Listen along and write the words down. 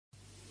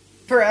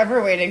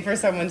Forever waiting for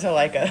someone to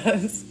like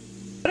us.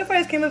 What if I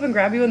just came up and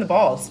grabbed you in the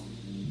balls?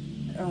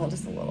 Oh,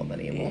 just a little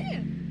bit evil. Yeah.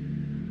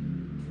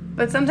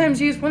 But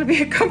sometimes you just want to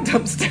be a cum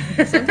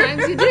dumpster.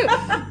 Sometimes you do.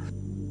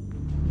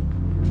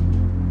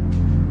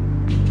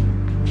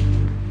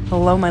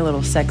 Hello, my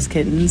little sex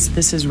kittens.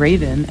 This is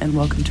Raven, and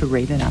welcome to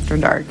Raven After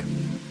Dark.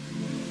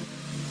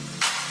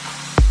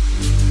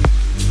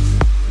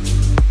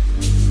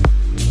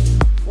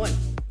 One,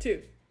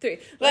 two, three.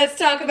 Let's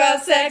talk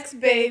about sex,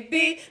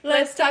 baby.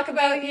 Let's talk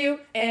about you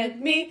and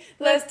me.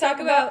 Let's talk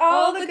about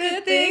all the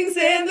good things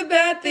and the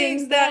bad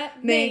things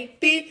that may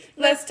be.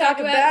 Let's talk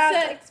about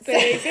sex,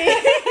 baby.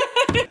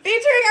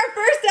 Featuring our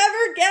first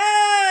ever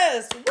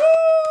guest.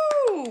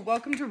 Woo!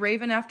 Welcome to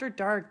Raven After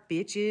Dark,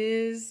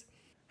 bitches.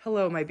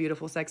 Hello, my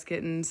beautiful sex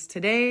kittens.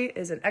 Today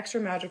is an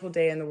extra magical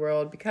day in the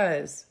world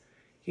because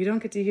you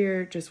don't get to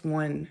hear just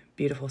one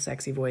beautiful,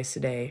 sexy voice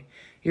today.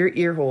 Your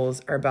ear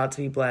holes are about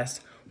to be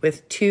blessed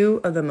with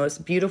two of the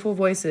most beautiful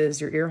voices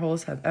your ear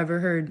holes have ever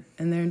heard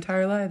in their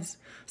entire lives.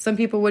 Some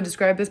people would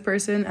describe this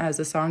person as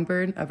a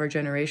songbird of our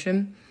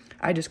generation.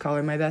 I just call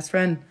her my best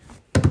friend.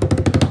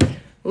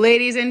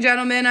 Ladies and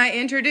gentlemen, I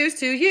introduce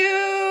to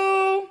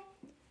you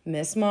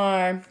Miss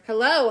Mar.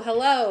 Hello.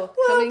 Welcome.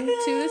 Coming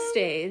to the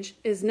stage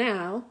is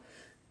now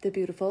the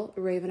beautiful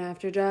Raven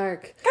After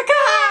Dark.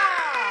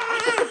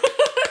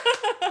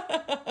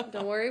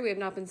 Don't worry, we have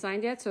not been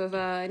signed yet, so if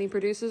any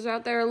producers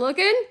out there are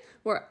looking,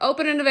 we're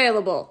open and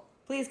available.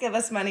 Please give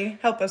us money.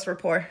 Help us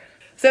rapport.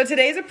 So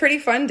today's a pretty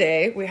fun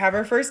day. We have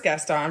our first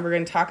guest on. We're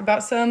going to talk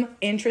about some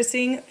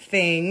interesting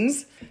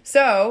things.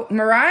 So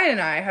Mariah and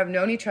I have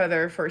known each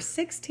other for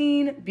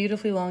 16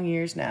 beautifully long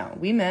years now.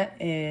 We met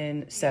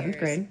in 7th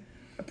grade.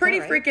 A pretty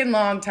freaking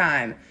long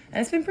time.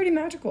 And it's been pretty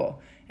magical.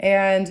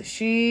 And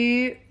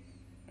she's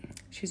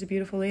a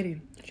beautiful lady.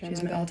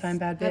 She's my all-time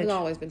bad bitch. I've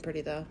always been pretty,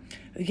 though.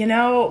 You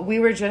know, we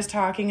were just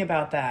talking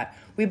about that.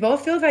 We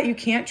both feel that you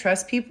can't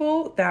trust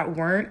people that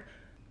weren't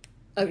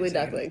Ugly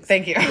ducklings.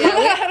 Thank you.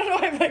 Yeah, I don't know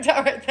why I picked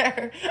out right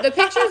there. The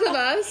pictures of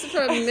us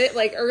from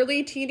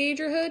early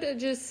teenagerhood are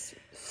just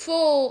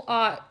full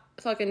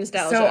fucking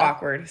nostalgia. So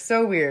awkward.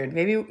 So weird.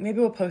 Maybe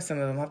we'll post some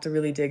of them. We'll have to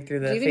really dig through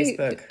the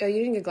Facebook. You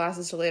didn't get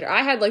glasses till later.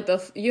 I had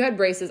you had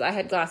braces, I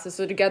had glasses,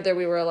 so together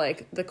we were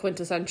like the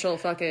quintessential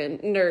fucking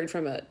nerd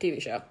from a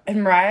TV show.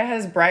 And Mariah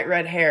has bright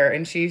red hair,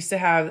 and she used to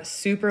have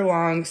super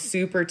long,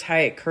 super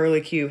tight curly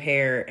Q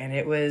hair, and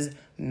it was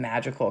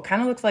magical.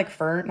 Kind of looks like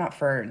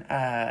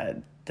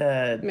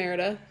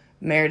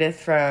Meredith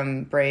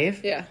from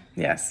Brave. Yeah.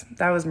 Yes,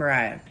 that was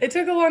Mariah. It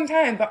took a long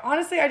time, but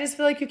honestly, I just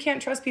feel like you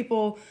can't trust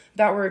people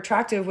that were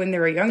attractive when they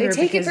were younger.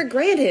 They take it for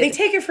granted. They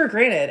take it for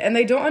granted, and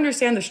they don't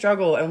understand the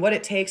struggle and what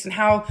it takes and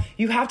how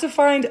you have to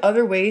find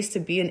other ways to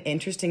be an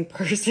interesting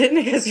person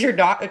because you're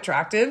not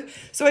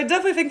attractive. So I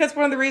definitely think that's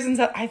one of the reasons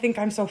that I think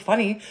I'm so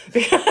funny,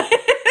 because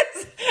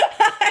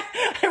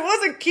I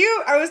wasn't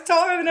cute. I was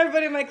taller than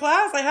everybody in my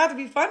class. I had to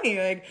be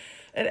funny.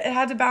 It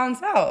had to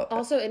balance out.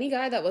 Also, any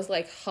guy that was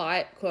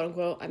hot, quote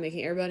unquote, I'm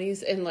making air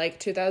bunnies in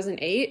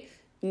 2008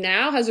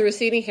 now has a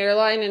receding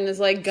hairline and is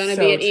gonna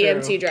be an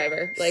EMT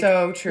driver.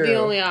 So true. The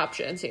only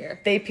options here.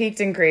 They peaked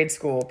in grade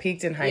school,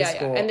 peaked in high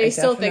school. And they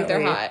still think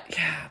they're hot.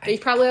 Yeah. They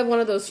probably have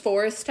one of those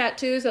forest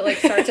tattoos that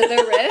starts at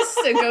their wrist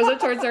and goes up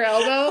towards their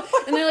elbow.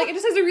 And they're it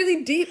just has a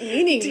really deep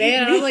meaning,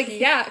 man. And I'm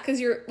yeah, because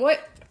you're, what?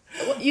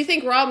 You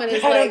think ramen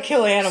is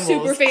kill animals.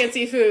 Super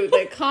fancy food.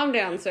 Calm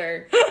down,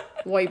 sir.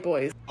 White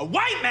boys. A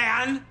white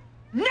man?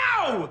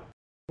 No!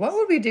 What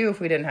would we do if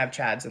we didn't have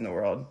Chads in the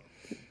world?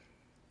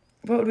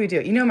 What would we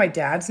do? You know my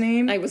dad's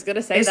name? I was going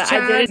to say is that.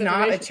 Chad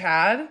not a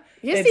Chad?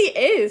 Yes, he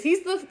is. He's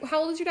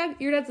how old is your dad?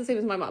 Your dad's the same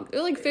as my mom.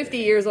 They're 50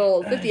 years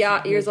old, 50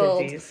 years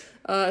old.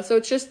 So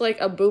it's just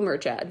a boomer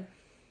Chad.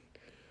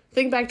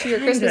 Think back to your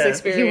Christmas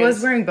experience. He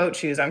was wearing boat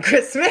shoes on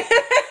Christmas.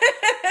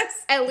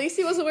 At least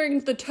he wasn't wearing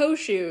the toe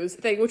shoes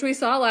thing, which we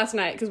saw last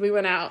night because we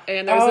went out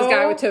and there was this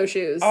guy with toe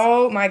shoes.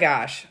 Oh my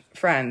gosh.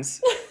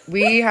 Friends,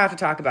 we have to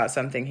talk about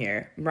something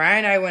here. Mariah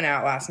and I went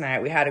out last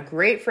night. We had a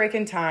great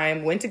freaking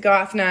time. Went to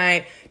goth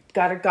night.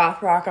 Got a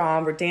goth rock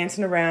on. We're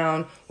dancing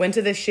around. Went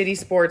to this shitty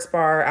sports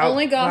bar.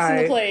 Only goths in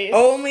the place.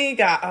 Only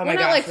goth. Oh my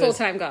god. We're not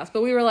full-time goths,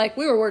 but we were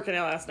we were working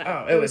it last night.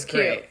 Oh, it was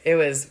great. We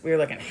were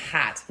looking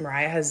hot.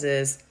 Mariah has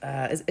this,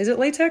 is it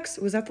latex?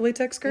 Was that the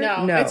latex skirt?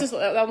 No. It's just,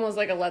 that one was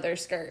a leather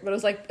skirt, but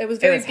it was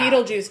very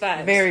Beetlejuice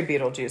vibes. Very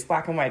Beetlejuice,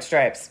 black and white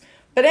stripes.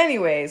 But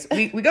anyways,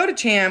 we go to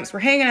Champs. We're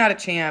hanging out at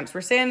Champs.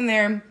 We're standing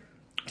there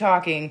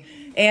talking.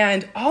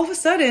 And all of a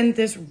sudden,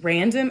 this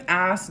random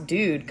ass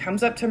dude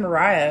comes up to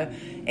Mariah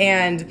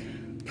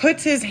and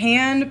puts his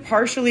hand,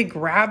 partially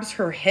grabs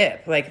her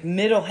hip,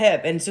 middle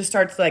hip, and just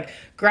starts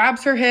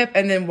grabs her hip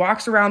and then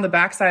walks around the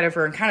backside of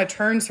her and kind of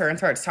turns her and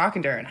starts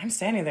talking to her. And I'm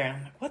standing there and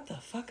I'm what the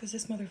fuck is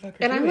this motherfucker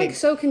doing? And I'm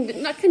so,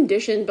 not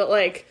conditioned, but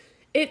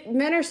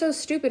men are so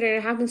stupid and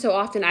it happens so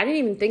often. I didn't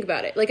even think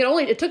about it.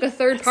 It took a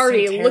third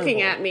party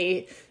looking at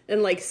me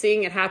and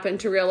seeing it happen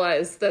to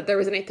realize that there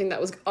was anything that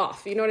was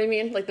off. You know what I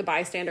mean? The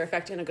bystander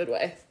effect in a good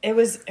way. It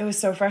was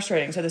so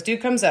frustrating. So this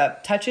dude comes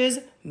up, touches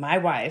my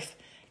wife,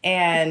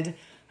 and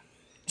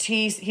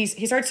he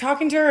starts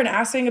talking to her and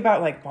asking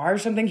about like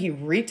bars or something. He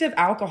reeked of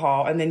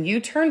alcohol, and then you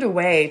turned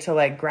away to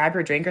like grab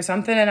your drink or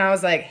something, and I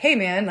was like, hey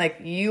man, like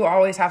you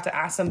always have to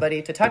ask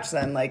somebody to touch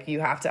them, like you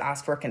have to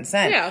ask for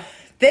consent. Yeah.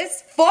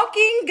 This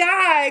fucking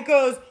guy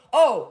goes,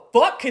 oh,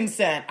 fuck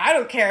consent, I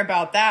don't care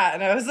about that.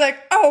 And I was like,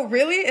 oh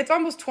really? It's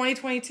almost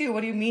 2022. What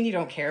do you mean you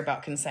don't care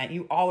about consent?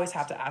 You always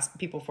have to ask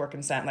people for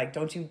consent. Like,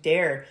 don't you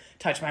dare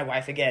touch my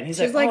wife again. She's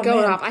like oh,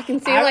 going man, off. I can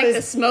see like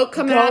the smoke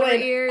coming out of her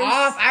ears.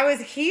 I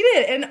was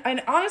heated.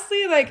 And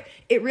honestly, like,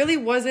 it really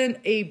wasn't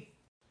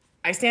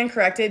I stand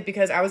corrected,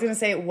 because I was going to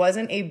say it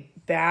wasn't a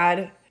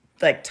bad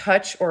like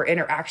touch or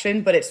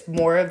interaction, but it's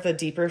more of the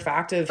deeper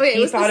fact of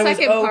he thought it was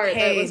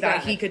okay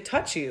that he could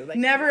touch you. Like,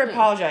 never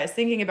apologized.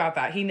 Thinking about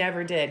that, he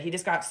never did. He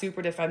just got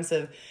super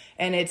defensive,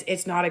 and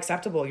it's not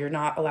acceptable. You're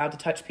not allowed to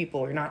touch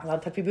people. You're not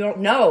allowed to touch people you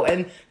don't know.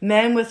 And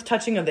men with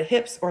touching of the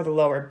hips or the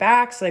lower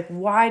backs, like,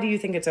 why do you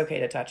think it's okay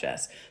to touch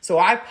us? So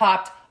I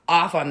popped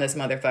off on this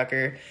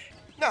motherfucker.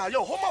 Nah,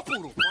 yo, hold my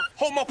poodle.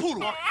 Hold my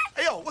poodle.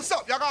 Hey, yo, what's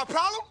up? Y'all got a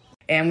problem?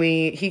 And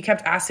he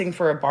kept asking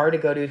for a bar to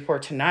go to for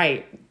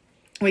tonight.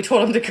 We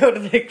told him to go to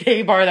the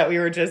gay bar that we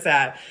were just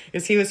at,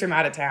 because he was from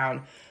out of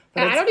town.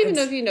 But I don't even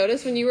know if you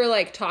noticed when you were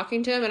like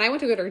talking to him, and I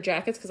went to go to our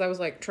jackets because I was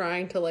like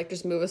trying to like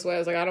just move us away. I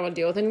was like, I don't want to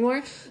deal with it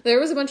anymore. There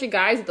was a bunch of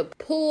guys at the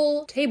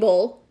pool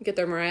table, get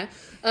there, Mariah,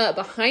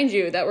 behind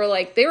you that were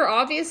like, they were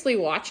obviously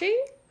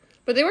watching,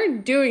 but they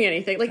weren't doing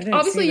anything. Like,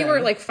 obviously you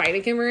weren't like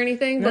fighting him or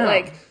anything, but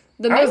like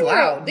the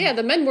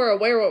men were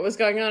aware what was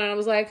going on, and I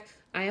was like,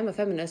 I am a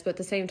feminist, but at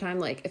the same time,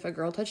 like, if a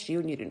girl touched you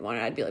and you didn't want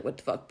it, I'd be like, what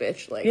the fuck,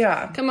 bitch? Like,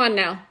 come on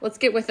now, let's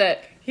get with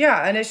it.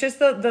 Yeah, and it's just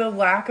the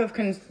lack of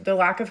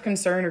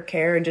concern or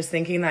care, and just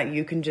thinking that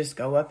you can just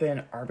go up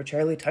and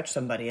arbitrarily touch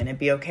somebody and it'd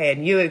be okay,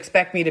 and you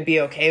expect me to be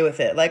okay with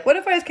it. Like, what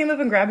if I just came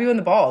up and grabbed you in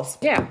the balls?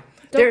 Yeah.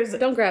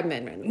 Don't grab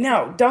men randomly.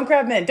 No, don't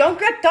grab men. Don't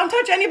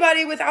touch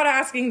anybody without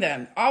asking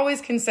them.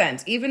 Always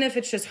consent. Even if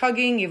it's just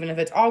hugging, even if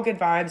it's all good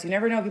vibes. You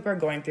never know what people are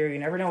going through. You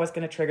never know what's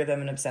going to trigger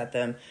them and upset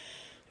them.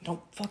 Don't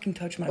fucking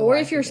touch my wife. Or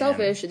if you're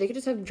selfish, they could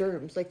just have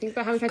germs. Like, think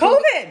about how many times...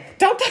 COVID!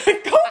 Don't touch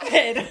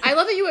COVID! I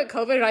love that you went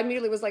COVID, and I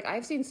immediately was like,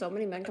 I've seen so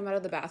many men come out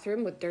of the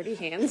bathroom with dirty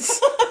hands.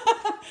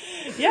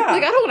 Yeah.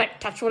 Like, I don't want to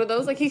touch one of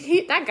those. Like,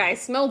 that guy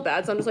smelled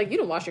bad, so I'm just like, you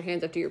don't wash your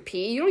hands after your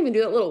pee. You don't even do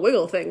that little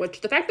wiggle thing,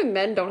 which the fact that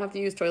men don't have to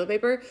use toilet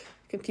paper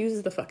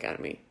confuses the fuck out of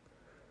me.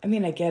 I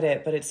mean, I get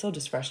it, but it's still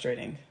just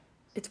frustrating.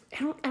 I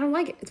don't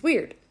like it. It's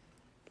weird.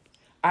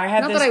 Not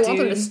that I want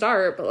them to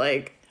start, but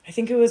like... I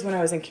think it was when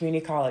I was in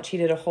community college. He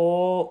did a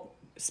whole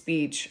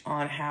speech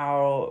on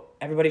how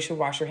everybody should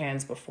wash their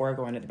hands before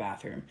going to the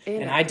bathroom.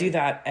 And I do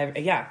that,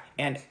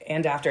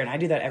 and after. And I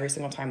do that every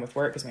single time with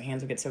work, because my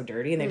hands would get so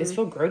dirty and they just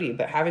feel grody.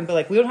 But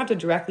we don't have to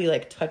directly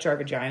like touch our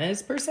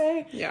vaginas per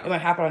se. Yeah. It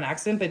might happen on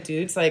accident, but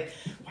dudes, like,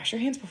 wash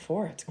your hands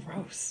before. It's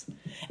gross.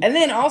 And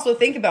then also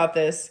think about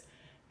this.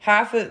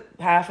 Half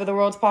of the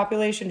world's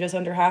population, just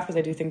under half, because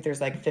I do think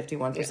there's like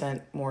 51%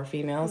 more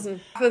females. Mm-hmm.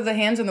 Half of the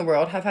hands in the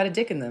world have had a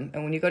dick in them.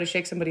 And when you go to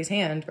shake somebody's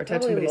hand or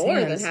touch somebody's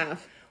hands... more than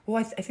half. Well,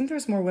 I think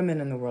there's more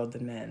women in the world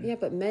than men. Yeah,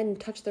 but men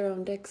touch their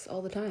own dicks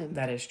all the time.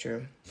 That is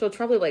true. So it's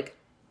probably like,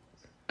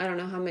 I don't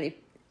know how many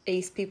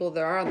ace people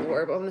there are on the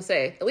world, but I'm going to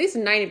say at least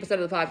 90%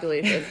 of the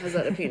population has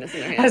had a penis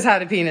in their hand. Has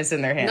had a penis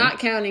in their hand. Not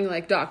counting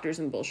like doctors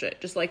and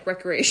bullshit, just like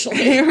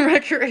recreationally.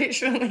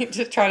 Recreationally,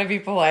 just trying to be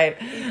polite.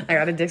 I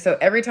got a dick. So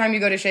every time you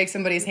go to shake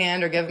somebody's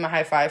hand or give them a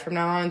high five from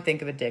now on,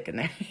 think of a dick in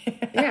there.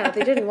 Yeah,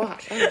 they didn't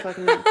watch. I don't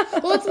fucking know.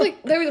 Well, it's like,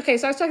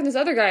 so I was talking to this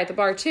other guy at the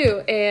bar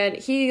too, and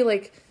he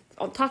like,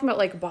 talking about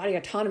like body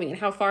autonomy and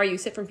how far you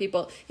sit from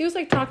people. He was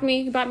like talking to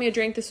me, he bought me a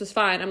drink, this was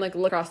fine. I'm like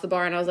look across the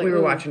bar, and I was like, we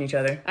were watching each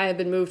other. I have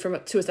been moved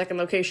to a second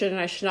location, and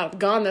I should not have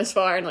gone this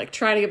far, and like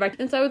trying to get back.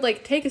 And so I would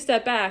like take a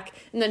step back,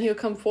 and then he would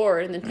come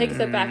forward, and then take a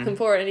step back, come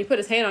forward, and he put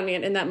his hand on me,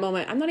 and in that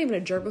moment, I'm not even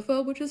a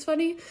germaphobe, which is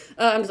funny.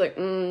 I'm just like,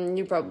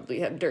 you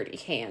probably have dirty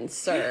hands,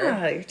 sir.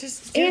 Yeah, you're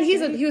just... And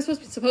he was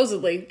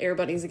supposedly, Air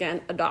Buddies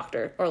again, a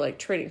doctor, or like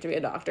training to be a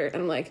doctor, and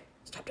I'm like,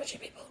 stop touching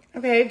people.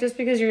 Okay, just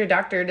because you're a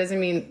doctor doesn't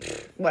mean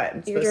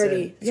what? You're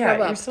dirty.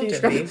 You're still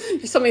dirty.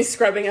 Somebody's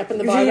scrubbing up in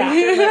the bar back.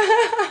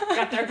 Like,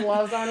 got their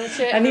gloves on and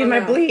shit. I need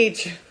my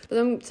bleach. But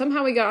then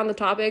somehow we got on the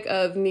topic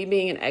of me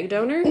being an egg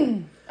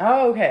donor.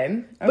 Oh,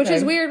 okay. Which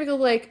is weird because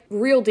like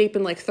real deep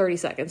in like 30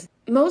 seconds.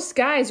 Most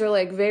guys are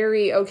like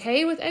very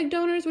okay with egg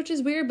donors, which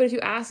is weird. But if you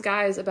ask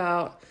guys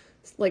about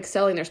like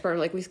selling their sperm,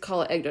 like we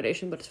call it egg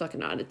donation, but it's fucking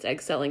not. It's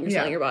egg selling. You're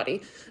selling your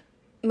body.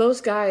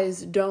 Most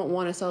guys don't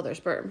want to sell their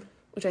sperm,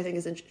 which I think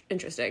is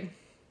interesting.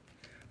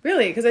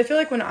 Really? Because I feel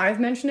like when I've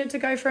mentioned it to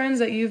guy friends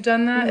that you've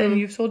done that and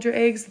you've sold your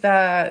eggs,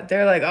 that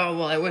they're like, oh,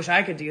 well, I wish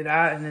I could do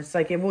that. And it's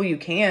like, yeah, well, you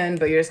can,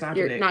 but you're just not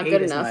going to eat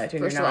good as enough, much.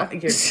 And you're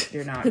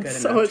not good enough.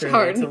 So much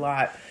hard. It's a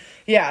lot.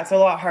 Yeah, it's a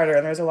lot harder,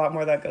 and there's a lot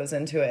more that goes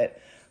into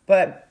it.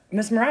 But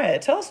Miss Mariah,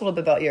 tell us a little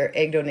bit about your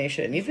egg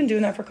donation. You've been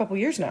doing that for a couple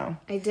years now.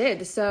 I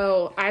did.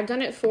 So I've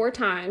done it 4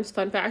 times.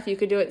 Fun fact, you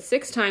could do it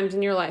 6 times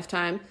in your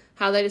lifetime.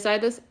 How they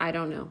decide this, I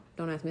don't know.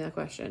 Don't ask me that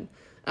question.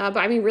 But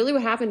I mean, really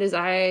what happened is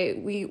I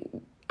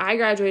I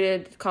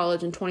graduated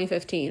college in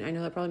 2015. I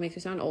know that probably makes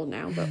me sound old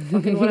now, but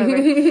fucking whatever.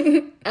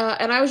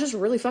 And I was just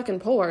really fucking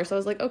poor. So I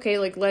was like, okay,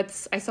 like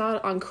I saw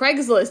it on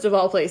Craigslist of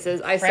all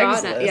places. I saw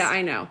it. Yeah,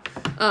 I know.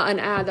 An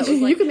ad that was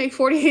like, you can make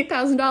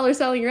 $48,000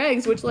 selling your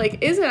eggs, which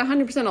like isn't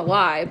 100% a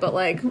lie, but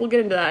like we'll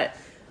get into that.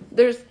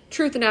 There's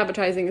truth in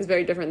advertising is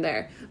very different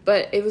there,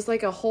 but it was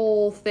like a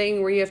whole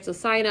thing where you have to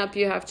sign up,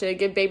 you have to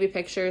give baby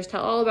pictures,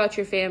 tell all about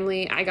your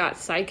family. I got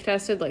psych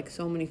tested like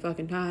so many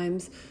fucking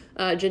times,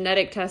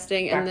 genetic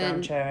testing, and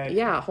then check.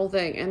 Yeah, whole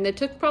thing. And it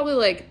took probably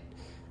like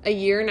a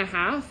year and a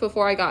half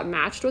before I got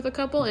matched with a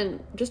couple.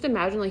 And just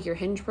imagine like your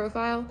Hinge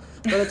profile,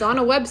 but it's on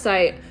a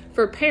website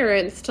for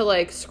parents to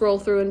like scroll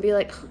through and be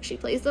like, oh, she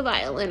plays the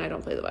violin. I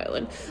don't play the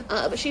violin,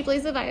 but she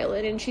plays the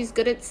violin and she's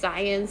good at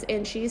science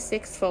and she's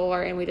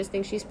 6'4" and we just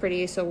think she's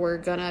pretty, so we're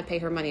gonna pay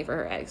her money for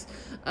her eggs.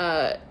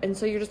 And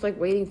so you're just like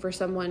waiting for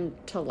someone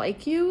to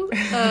like you.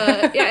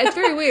 Yeah, it's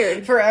very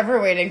weird. Forever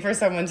waiting for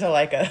someone to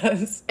like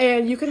us.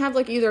 And you can have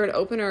like either an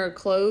open or a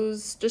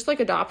close, just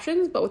like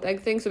adoptions, but with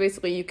egg things. So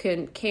basically you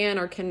can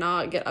or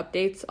cannot get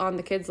updates on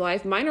the kid's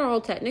life. Mine are all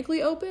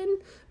technically open,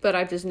 but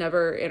I've just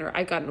never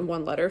I've gotten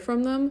one letter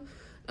from them.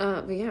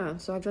 But yeah,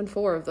 so I've done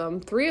 4 of them.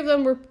 3 of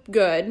them were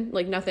good,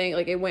 like nothing,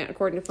 like it went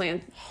according to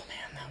plan. Oh man,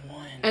 that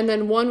one. And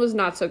then 1 was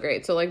not so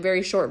great. So like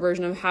very short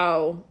version of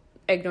how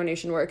egg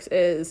donation works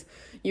is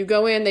you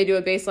go in, they do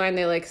a baseline,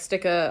 they like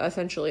stick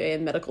essentially a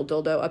medical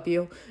dildo up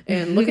you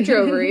and look at your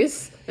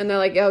ovaries, and they're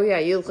like, oh yeah,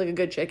 you look like a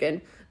good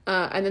chicken.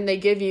 And then they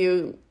give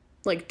you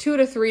like 2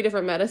 to 3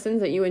 different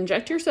medicines that you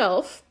inject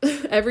yourself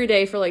every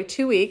day for like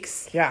 2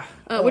 weeks. Yeah.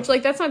 Which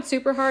like, that's not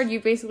super hard. You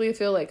basically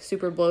feel like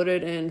super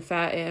bloated and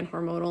fat and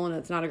hormonal, and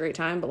it's not a great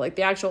time, but like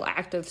the actual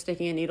act of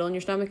sticking a needle in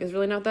your stomach is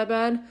really not that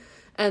bad.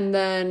 And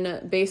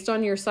then based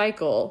on your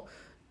cycle,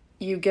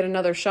 you get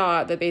another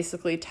shot that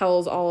basically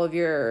tells all of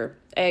your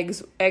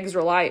eggs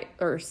rely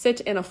or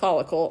sit in a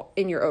follicle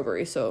in your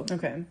ovary. So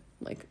okay,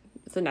 like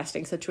it's a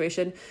nesting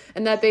situation,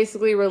 and that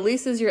basically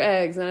releases your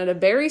eggs, and at a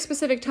very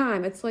specific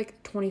time, it's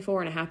like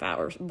 24 and a half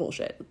hours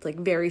bullshit. It's like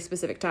very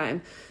specific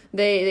time.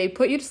 They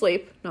put you to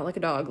sleep, not like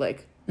a dog,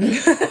 like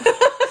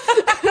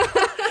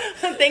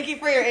thank you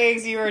for your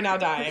eggs, you are now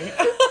dying.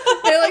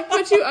 They like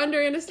put you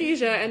under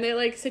anesthesia and they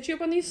like sit you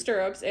up on these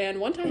stirrups. And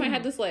one time I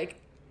had this like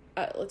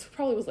it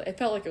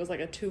felt like it was like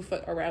a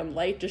 2-foot around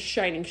light just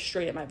shining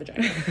straight at my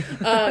vagina.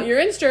 You're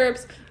in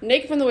stirrups,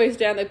 naked from the waist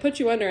down. They put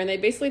you under, and they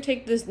basically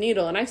take this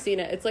needle, and I've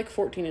seen it. It's like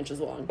 14 inches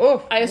long.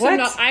 Oh, I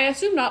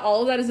assume not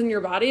all of that is in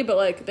your body, but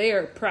like they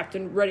are prepped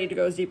and ready to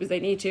go as deep as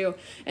they need to.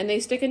 And they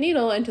stick a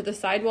needle into the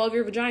sidewall of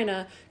your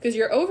vagina because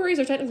your ovaries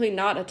are technically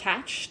not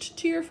attached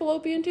to your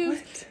fallopian tubes.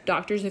 What?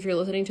 Doctors, if you're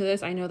listening to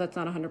this, I know that's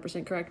not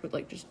 100% correct, but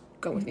like just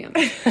go with me on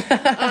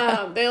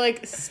that. They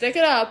like stick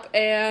it up,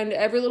 and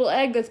every little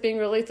egg that's being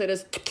released, they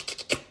just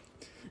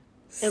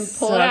and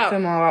pull it out. Suck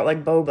them all out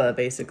like boba,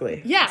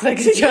 basically. Yeah, it's like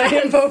a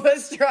giant boba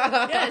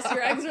straw. Yes,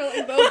 your eggs are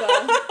like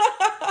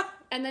boba.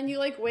 And then you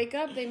like wake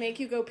up, they make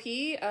you go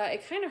pee.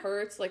 It kind of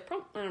hurts. Like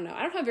I don't know.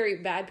 I don't have very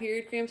bad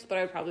period cramps, but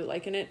I would probably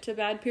liken it to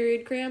bad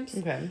period cramps.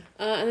 Okay.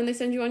 And then they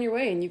send you on your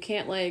way, and you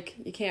can't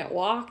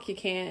walk. You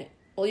can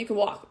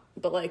walk.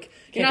 But like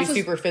you're not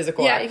super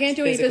physical. Yeah, you can't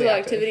do any physical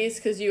activities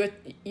because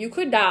you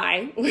could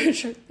die,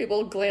 which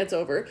people glance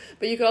over.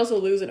 But you could also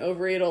lose an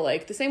ovary. It'll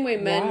like the same way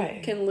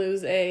men can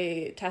lose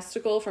a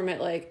testicle from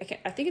it.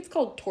 Like I think it's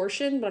called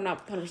torsion, but I'm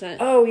not 100%.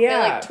 Oh yeah,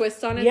 it like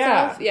twists on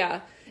itself.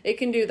 Yeah, it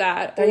can do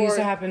that. That used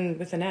to happen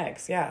with an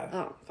eggs. Yeah.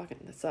 Oh fucking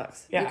that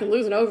sucks. Yeah. You can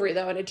lose an ovary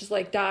though, and it just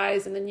like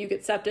dies, and then you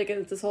get septic, and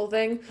it's this whole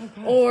thing.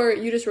 Oh, or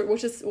you just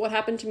which is what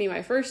happened to me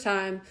my first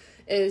time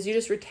is you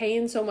just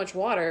retain so much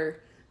water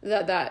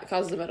that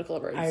causes a medical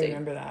emergency. I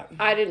remember that.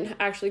 I didn't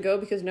actually go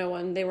because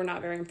they were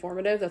not very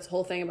informative. That's the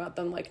whole thing about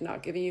them, like,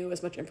 not giving you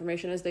as much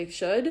information as they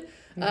should.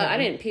 Okay. I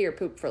didn't pee or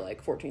poop for,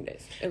 like, 14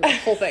 days. It was the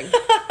whole thing.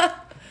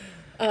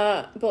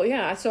 But,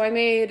 yeah, so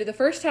the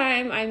first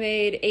time I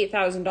made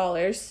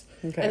 $8,000.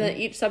 Okay. And then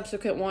each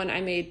subsequent one,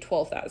 I made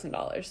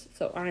 $12,000.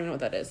 So I don't even know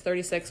what that is.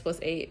 36 plus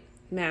 8,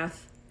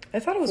 math.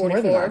 I thought it was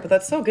 44. more than that, but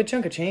that's still a good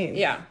chunk of change.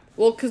 Yeah.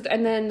 Well,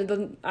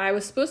 I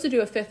was supposed to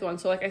do a 5th one.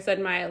 So, like I said,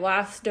 my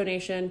last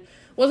donation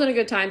wasn't a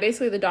good time.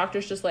 Basically, the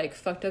doctors just like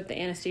fucked up the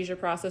anesthesia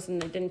process and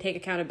they didn't take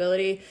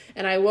accountability.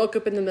 And I woke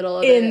up in the middle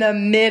of it. In the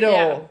middle.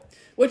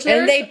 Yeah.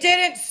 And they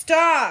didn't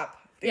stop.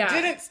 They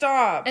didn't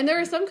stop. And there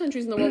are some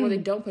countries in the world where they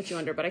don't put you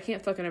under, but I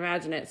can't fucking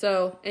imagine it.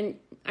 So, and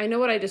I know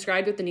what I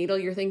described with the needle.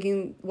 You're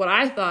thinking what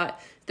I thought.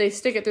 They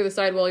stick it through the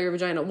sidewall of your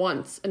vagina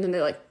once, and then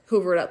they like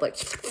hoover it up, like,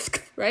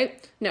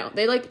 right? No,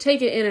 they like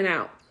take it in and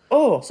out.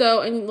 Oh.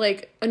 So, and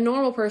like a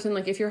normal person,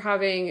 like if you're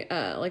having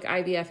like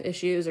IVF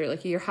issues or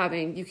like you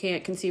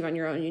can't conceive on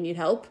your own, you need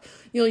help,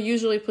 you'll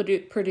usually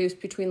produce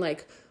between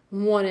like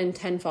 1 and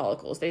 10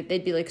 follicles. They'd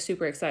be like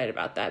super excited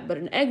about that. But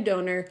an egg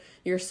donor,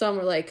 you're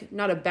somewhere like,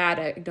 not a bad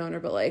egg donor,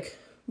 but like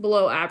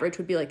below average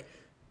would be like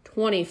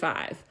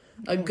 25.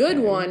 A good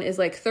one is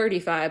like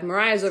 35.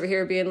 Mariah's over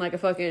here being like a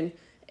fucking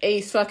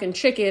ace fucking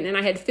chicken, and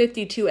I had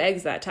 52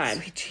 eggs that time.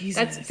 Sweet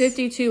Jesus. That's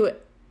 52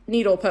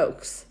 needle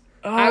pokes.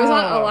 I was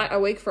not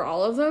awake for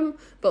all of them,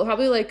 but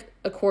probably like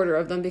a quarter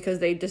of them because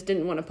they just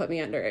didn't want to put me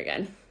under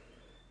again.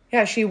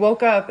 Yeah, she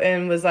woke up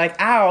and was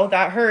like, ow,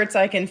 that hurts.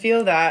 I can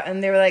feel that.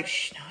 And they were like,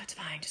 shh, no, it's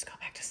fine. Just go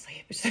back to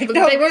sleep. She's like,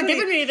 no, they weren't really.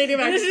 giving me anything to go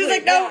back to She's sleep.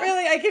 like, no,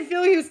 really, I can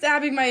feel you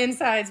stabbing my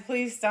insides.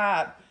 Please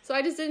stop. So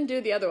I just didn't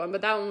do the other one,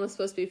 but that one was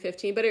supposed to be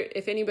 15. But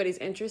if anybody's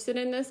interested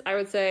in this, I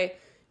would say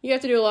you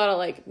have to do a lot of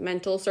like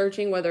mental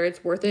searching, whether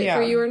it's worth it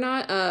for you or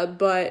not.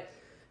 But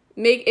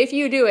if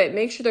you do it,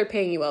 make sure they're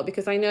paying you well,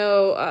 because I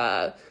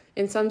know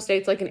in some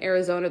states, like in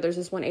Arizona, there's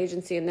this one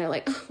agency and they're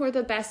like, oh, we're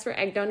the best for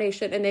egg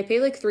donation, and they pay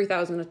like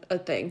 $3,000 a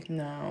thing.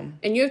 No.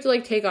 And you have to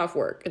like take off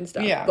work and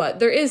stuff. Yeah. But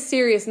there is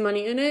serious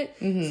money in it.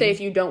 Mm-hmm. Say if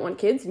you don't want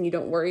kids and you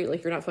don't worry,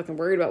 like you're not fucking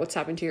worried about what's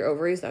happening to your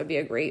ovaries, that would be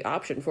a great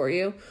option for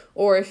you.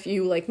 Or if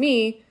you, like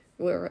me,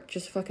 were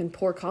just a fucking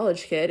poor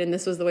college kid and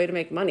this was the way to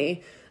make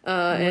money.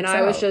 And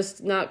I was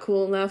just not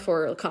cool enough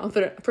or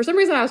confident. For some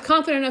reason, I was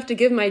confident enough to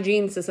give my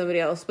jeans to somebody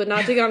else, but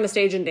not to get on the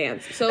stage and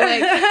dance. So,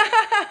 like,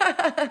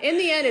 in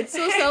the end, it's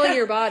still selling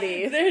your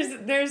body.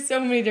 There's so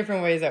many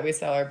different ways that we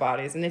sell our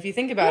bodies. And if you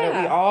think about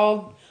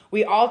it,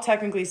 we all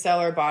technically sell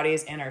our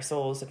bodies and our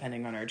souls,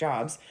 depending on our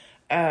jobs,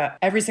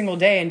 every single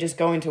day, and just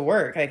going to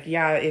work. Like,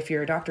 yeah, if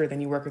you're a doctor, then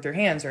you work with your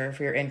hands, or if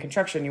you're in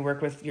construction, you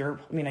work with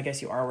I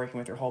guess you are working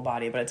with your whole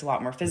body, but it's a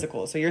lot more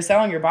physical. So you're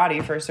selling your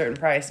body for a certain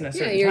price and a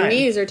certain time. Yeah, your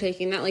knees are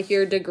taking that, like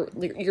you're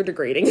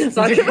degrading. It's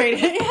not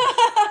degrading.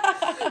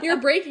 You're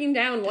breaking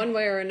down one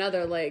way or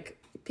another. Like,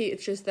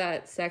 it's just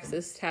that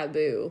sexist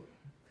taboo,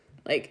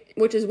 like,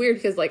 which is weird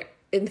because, like,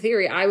 in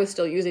theory, I was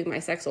still using my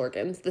sex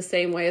organs the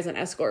same way as an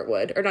escort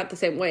would, or not the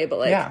same way, but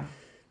like,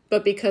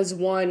 but because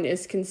one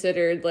is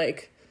considered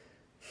like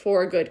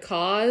for a good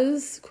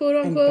cause, quote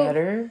unquote, and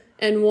better,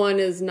 and one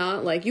is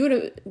not, like, you would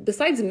have,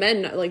 besides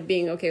men like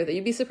being okay with it,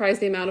 you'd be surprised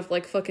the amount of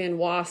like fucking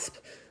WASP,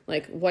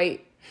 like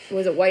white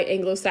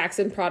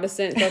Anglo-Saxon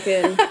Protestant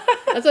fucking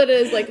that's what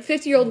it is, like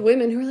 50-year-old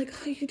women who are like,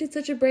 oh, you did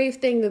such a brave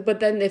thing, but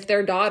then if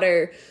their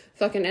daughter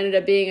fucking ended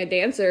up being a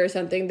dancer or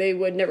something, they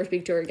would never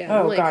speak to her again.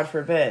 Oh, like, God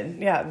forbid.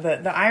 Yeah,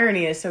 the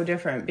irony is so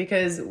different,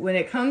 because when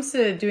it comes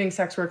to doing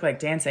sex work like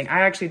dancing,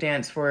 I actually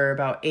danced for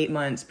about 8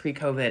 months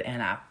pre-COVID,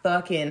 and I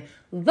fucking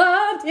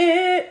loved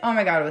it. Oh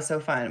my God, it was so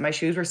fun. My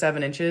shoes were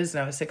 7 inches,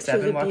 and I was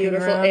 6'7" walking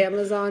beautiful around.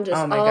 Amazon,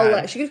 just oh my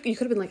God. you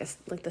could have been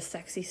like the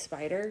sexy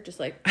spider, just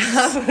like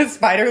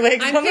spider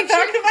legs on the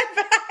back of my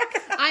back.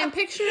 I'm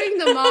picturing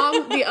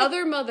the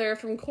other mother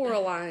from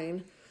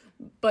Coraline,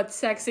 but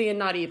sexy and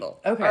not evil.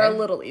 Okay. Or a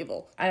little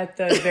evil. At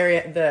the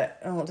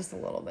just a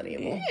little bit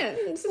evil. Yeah,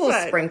 just a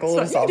little sprinkle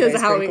of salt. Does a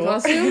Halloween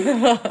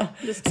costume.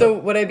 So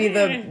would I be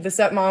the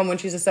stepmom when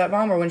she's a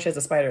stepmom, or when she has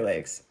the spider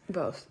legs?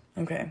 Both.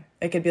 Okay.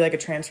 It could be like a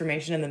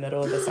transformation in the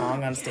middle of the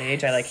song on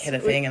stage. I like hit a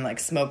thing and like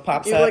smoke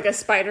pops up. You like a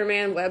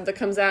Spider-Man web that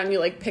comes out and you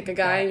like pick a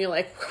guy and you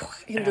like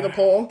into the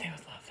pole. They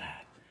would love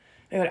that.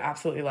 They would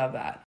absolutely love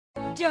that.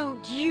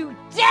 Don't you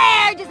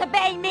dare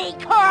disobey me,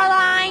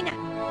 Coraline!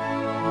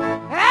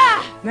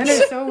 Ah! That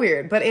is so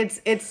weird, but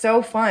it's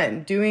so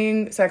fun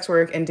doing sex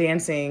work and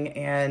dancing,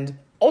 and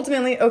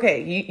ultimately,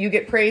 okay, you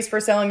get praised for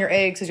selling your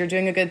eggs because you're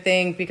doing a good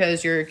thing,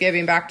 because you're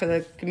giving back to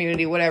the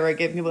community, whatever,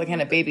 giving people that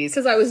can't have babies.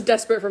 Because I was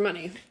desperate for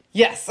money.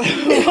 Yes.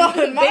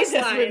 Well, my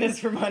desperateness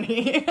for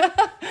money.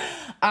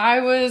 I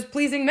was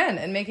pleasing men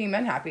and making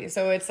men happy.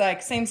 So it's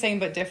like same,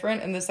 but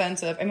different in the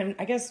sense of, I mean,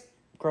 I guess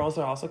girls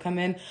would also come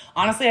in.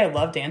 Honestly, I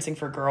love dancing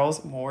for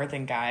girls more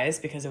than guys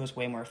because it was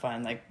way more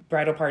fun. Like,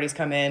 bridal parties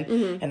come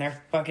in and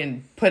they're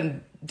fucking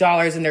putting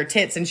dollars in their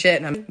tits and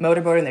shit, and I'm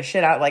motorboating their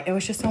shit out. Like, it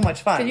was just so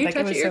much fun. Can you like,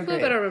 touch it was your so club?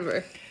 great. I don't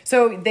remember.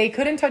 So they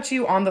couldn't touch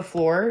you on the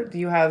floor.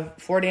 You have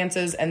 4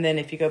 dances, and then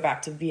if you go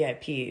back to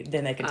VIP,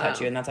 then they can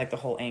touch you, and that's like the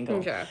whole angle.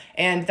 Okay.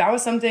 And that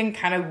was something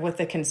kind of with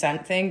the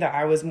consent thing that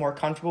I was more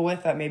comfortable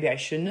with, that maybe I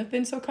shouldn't have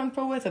been so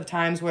comfortable with, of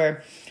times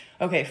where,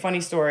 okay, funny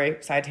story,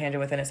 side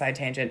tangent within a side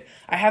tangent.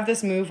 I have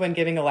this move when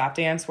giving a lap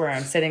dance where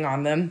I'm sitting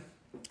on them,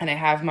 and I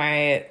have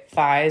my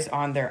thighs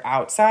on their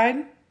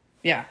outside.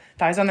 Yeah,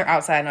 thighs on their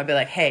outside, and I'll be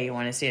like, hey, you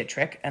want to see a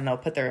trick? And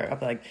they'll I'll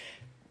be like,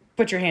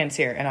 put your hands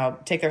here, and I'll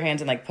take their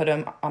hands and like put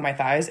them on my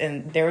thighs,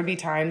 and there would be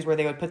times where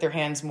they would put their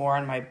hands more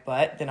on my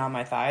butt than on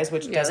my thighs,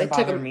 which doesn't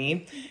bother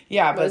me.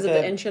 Yeah, but was it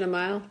the inch and a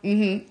mile?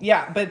 Mm-hmm,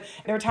 yeah, but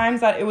there were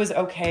times that it was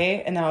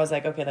okay, and then I was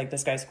like, okay, like,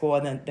 this guy's cool,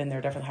 and then there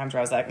were different times where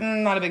I was like,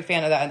 not a big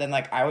fan of that, and then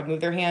like I would move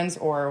their hands,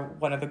 or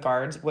one of the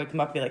guards would come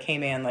up and be like, hey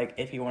man, like,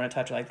 if you want to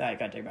touch like that, you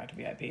gotta take it back to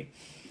VIP.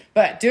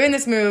 But doing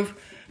this move,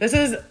 this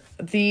is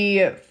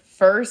the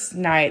first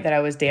night that I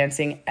was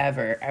dancing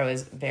ever. I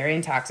was very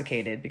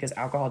intoxicated, because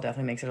alcohol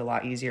definitely makes it a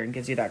lot easier and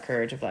gives you that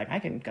courage of like, I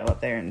can go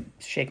up there and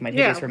shake my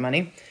titties for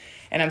money.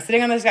 And I'm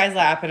sitting on this guy's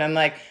lap, and I'm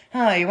like,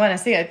 oh, you want to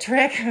see a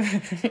trick?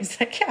 He's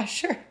like, yeah,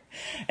 sure.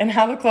 And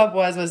how the club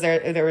was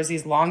there was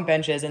these long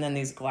benches and then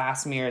these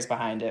glass mirrors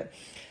behind it.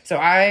 So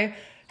I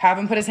have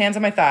him put his hands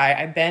on my thigh.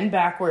 I bend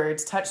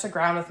backwards, touch the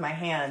ground with my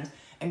hand,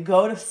 and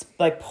go to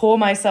like pull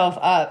myself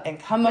up and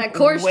come up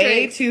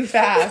way too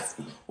fast,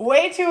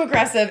 way too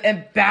aggressive,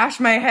 and bash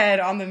my head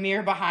on the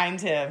mirror behind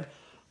him.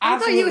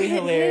 Absolutely hit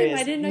him. hilarious.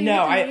 I didn't know you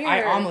No, hit the I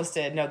mirror. almost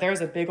did. No, there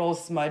was a big old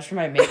smudge from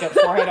my makeup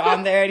forehead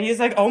on there, and he's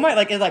like, "Oh my!"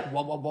 Like it's like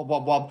wub wub wub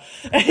wub wub,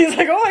 and he's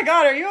like, "Oh my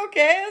god, are you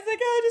okay?" I was like,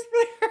 "Yeah, I just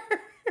really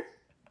hurt."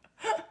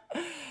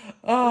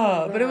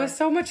 Oh, but it was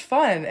so much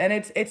fun, and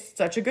it's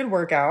such a good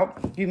workout.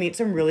 You meet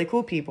some really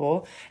cool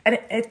people, and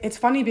it's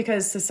funny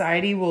because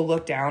society will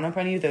look down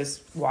upon you, those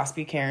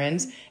waspy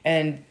Karens,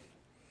 and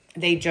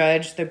they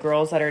judge the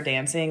girls that are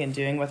dancing and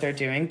doing what they're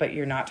doing, but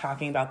you're not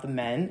talking about the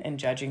men and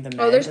judging the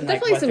men. Oh, there's and, like,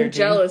 definitely what they're some doing.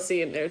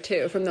 jealousy in there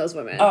too from those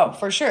women. Oh,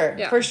 for sure.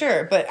 Yeah. For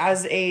sure. But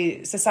as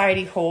a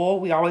society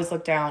whole, we always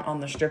look down on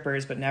the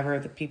strippers, but never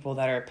the people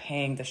that are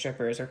paying the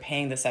strippers or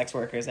paying the sex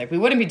workers. Like, we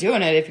wouldn't be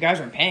doing it if you guys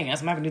weren't paying us.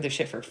 I'm not going to do this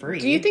shit for free.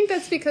 Do you think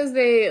that's because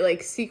they,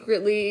 like,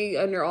 secretly,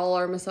 under all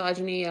our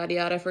misogyny, yada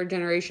yada, for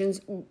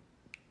generations,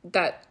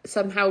 that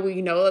somehow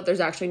we know that there's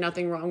actually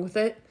nothing wrong with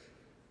it?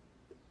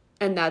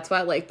 And that's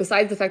why, like,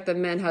 besides the fact that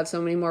men have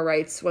so many more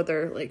rights,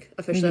 whether, like,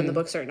 officially in the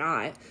books or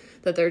not,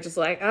 that they're just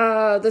like,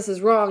 this is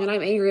wrong, and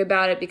I'm angry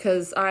about it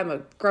because I'm a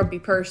grumpy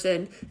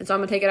person, and so I'm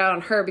going to take it out on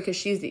her because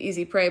she's the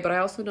easy prey, but I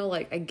also know,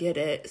 like, I get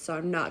it, so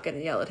I'm not going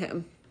to yell at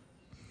him.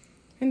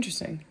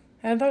 Interesting.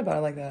 I hadn't thought about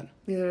it like that.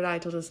 Neither did I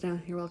till just now.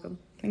 You're welcome.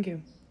 Thank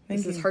you.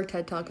 This is her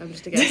TED Talk. I'm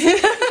just a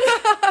guest.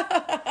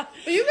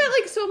 But you met,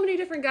 like, so many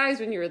different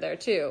guys when you were there,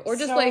 too. Or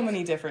just, so like...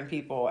 many different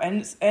people.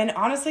 And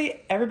honestly,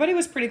 everybody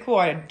was pretty cool.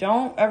 I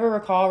don't ever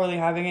recall really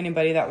having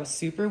anybody that was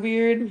super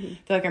weird. I feel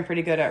like I'm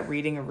pretty good at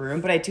reading a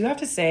room. But I do have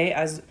to say,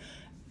 as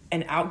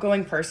an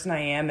outgoing person I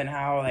am and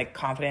how, like,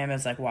 confident I am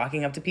as, like,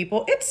 walking up to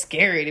people, it's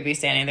scary to be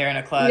standing there in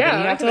a club. Yeah,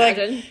 and you have I to, can like,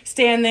 imagine.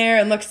 stand there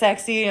and look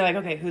sexy. And you're like,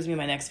 okay, who's gonna be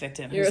my next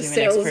victim? You're Who's a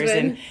gonna be my next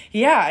salesman. person?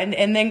 Yeah,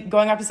 and then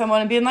going up to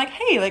someone and being like,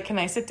 hey, like, can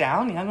I sit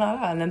down? Yeah, blah,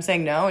 blah, and them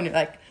saying no. And you're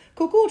like,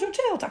 cool,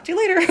 chill, talk to you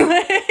later.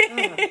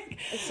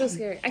 It's so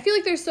scary. I feel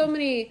like there's so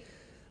many,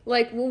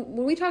 like,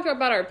 when we talk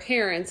about our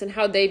parents and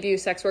how they view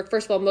sex work,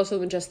 first of all, most of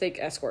them just think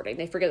escorting.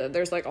 They forget that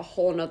there's, like, a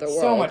whole nother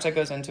world. So much that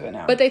goes into it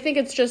now. But they think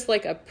it's just,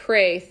 like, a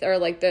prey, or,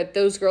 like, that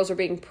those girls are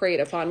being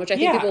preyed upon, which I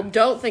think Yeah. people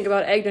don't think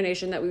about egg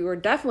donation, that we were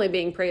definitely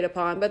being preyed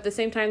upon. But at the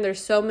same time,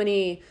 there's so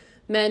many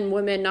men,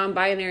 women,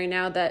 non-binary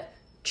now that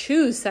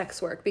choose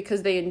sex work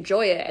because they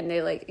enjoy it and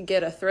they, like,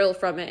 get a thrill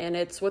from it, and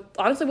it's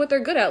honestly what they're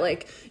good at.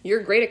 Like,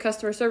 you're great at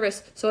customer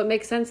service, so it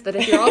makes sense that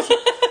if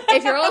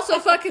you're also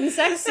fucking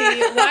sexy,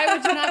 why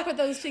would you not put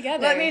those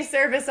together? Let me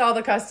service all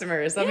the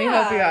customers. Let me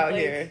help you out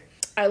here.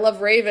 I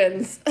love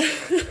Raven's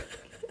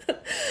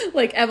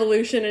like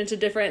evolution into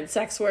different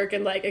sex work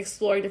and, like,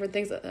 exploring different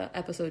things.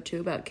 Episode 2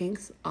 about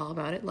kinks, all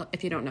about it.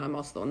 If you don't know, I'm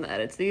also the one that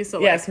edits these. So,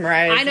 like, Yes,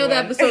 Mariah. I know the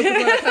episodes when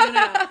they're coming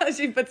out.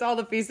 She puts all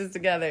the pieces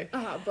together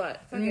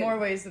But in more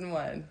ways than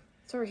one.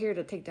 So we're here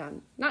to take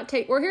down,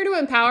 we're here to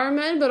empower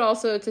men, but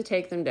also to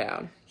take them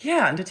down.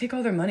 Yeah, and to take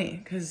all their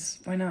money, because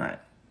why not?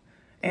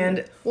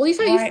 And Well, you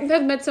said you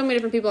have met so many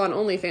different people on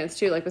OnlyFans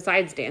too, like,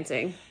 besides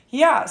dancing.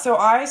 yeah, so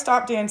I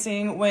stopped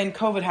dancing when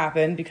COVID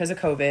happened because of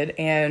COVID,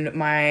 and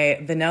my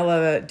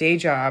vanilla day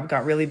job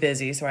got really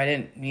busy, so I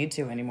didn't need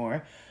to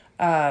anymore.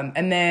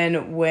 And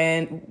then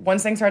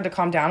once things started to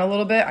calm down a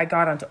little bit, I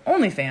got onto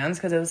OnlyFans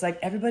because it was like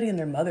everybody and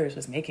their mothers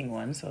was making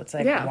one. So it's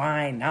like,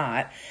 why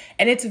not?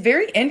 And it's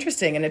very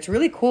interesting and it's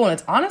really cool. And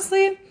it's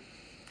honestly,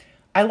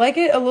 I like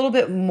it a little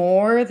bit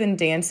more than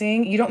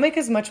dancing. You don't make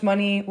as much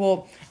money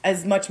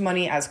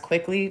as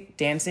quickly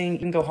dancing. You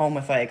can go home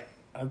with like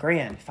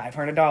 $1,000,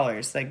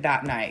 $500, like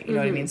that night. You know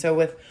what I mean? So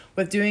with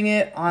doing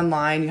it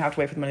online, you have to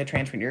wait for the money to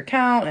transfer into your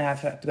account and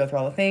have to go through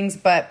all the things.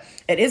 But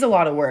it is a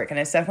lot of work, and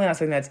it's definitely not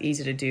something that's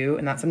easy to do.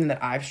 And that's something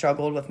that I've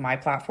struggled with my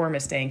platform,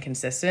 is staying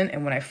consistent.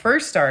 And when I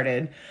first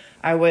started,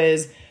 I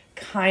was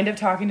kind of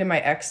talking to my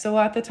ex still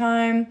at the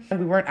time.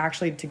 We weren't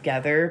actually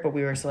together, but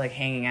we were still like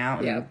hanging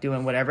out and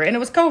doing whatever. And it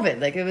was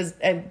COVID. Like, it was,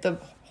 and the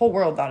whole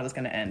world thought it was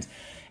going to end.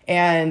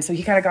 And so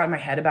he kind of got in my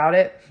head about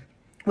it,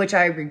 which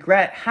I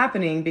regret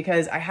happening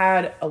because I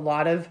had a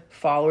lot of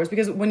followers.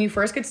 Because when you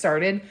first get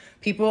started,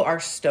 people are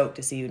stoked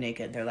to see you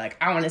naked. They're like,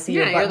 I want to see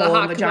your butthole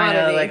and vagina.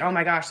 Commodity. Like, oh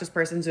my gosh, this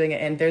person's doing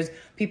it. And there's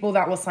people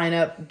that will sign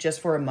up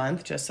just for a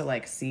month just to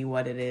like see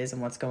what it is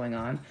and what's going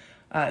on.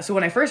 So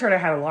when I first started, I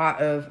had a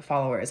lot of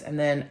followers. And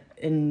then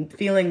in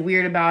feeling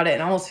weird about it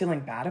and almost feeling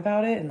bad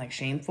about it and like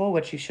shameful,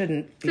 which you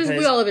shouldn't. Because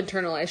we all have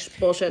internalized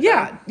bullshit.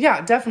 Yeah,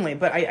 definitely.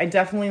 But I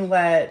definitely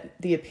let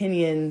the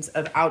opinions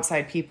of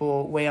outside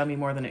people weigh on me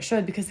more than it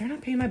should, because they're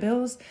not paying my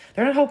bills.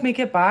 They're not helping me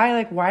get by.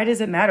 Like, why does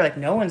it matter? Like,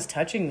 no one's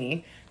touching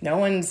me. No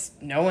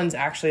one's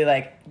actually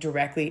like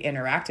directly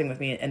interacting with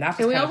me, and that's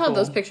And we all cool. have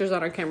those pictures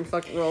on our camera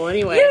fucking roll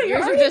anyway. Yeah, you're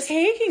yours are already just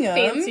taking them.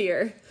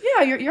 fancier.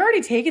 Yeah, you're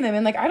already taking them,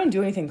 and like I don't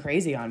do anything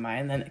crazy on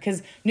mine. Then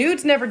because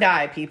nudes never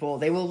die, people,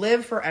 they will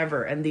live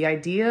forever. And the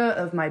idea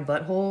of my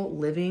butthole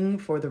living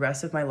for the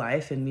rest of my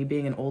life and me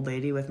being an old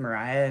lady with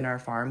Mariah in our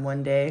farm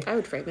one day, I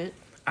would frame it.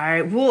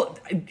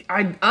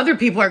 Other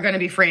people are going to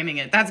be framing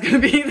it. That's going to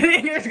be the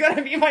thing. There's going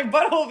to be my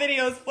butthole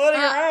videos floating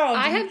around.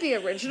 I have the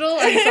original.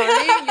 I'm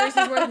sorry. Yours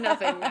is worth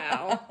nothing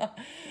now.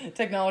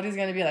 Technology is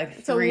going to be like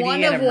a 3D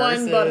one and of one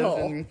immersive.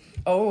 butthole. And,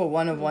 a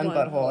one of one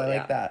butthole. I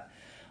like that.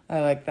 I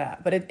like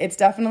that. But it's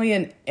definitely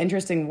an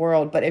interesting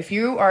world. But if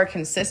you are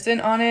consistent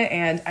on it,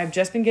 and I've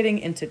just been getting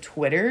into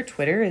Twitter.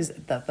 Twitter is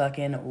the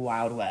fucking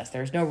Wild West.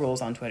 There's no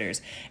rules on Twitter.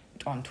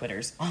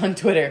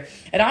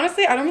 And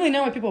honestly, I don't really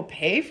know why people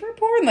pay for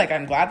porn. Like,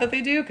 I'm glad that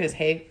they do because,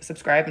 hey,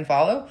 subscribe and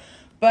follow.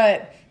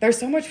 But there's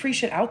so much free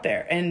shit out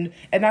there. And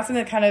that's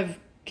something that kind of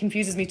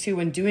confuses me too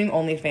when doing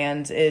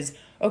OnlyFans is,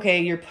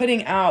 okay, you're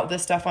putting out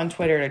this stuff on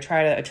Twitter to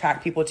try to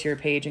attract people to your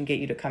page and get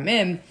you to come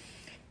in.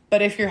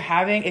 But if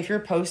you're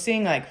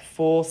posting like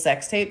full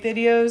sex tape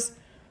videos,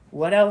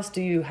 what else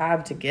do you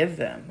have to give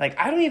them? Like,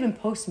 I don't even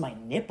post my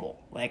nipple.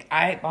 Like,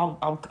 I'll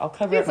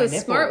cover up my nipple. It's a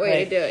smart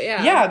way to do it,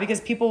 yeah. Yeah, because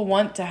people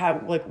want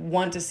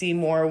to see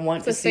more,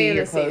 want to see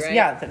your clothes. Right?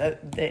 Yeah,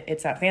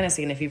 it's that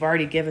fantasy. And if you've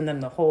already given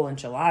them the whole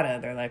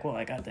enchilada, they're like, well,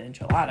 I got the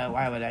enchilada.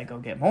 Why would I go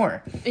get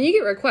more? And you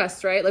get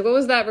requests, right? Like, what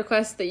was that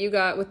request that you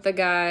got with the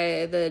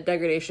guy, the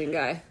degradation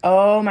guy?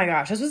 Oh my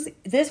gosh,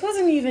 this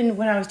wasn't even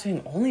when I was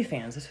doing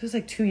OnlyFans. This was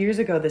like 2 years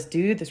ago. This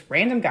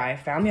random guy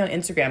found me on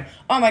Instagram.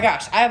 Oh my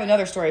gosh, I have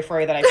another story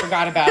for you that I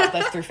forgot about.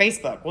 That's through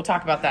Facebook. We'll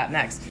talk about that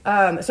next.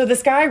 So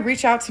this guy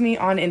reached out to me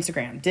on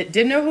Instagram.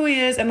 Didn't know who he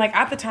is, and like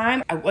at the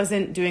time, I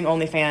wasn't doing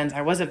OnlyFans.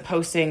 I wasn't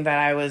posting that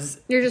I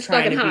was. You're just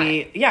trying fucking to hot.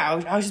 be.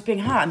 Yeah, I was just being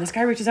hot. And this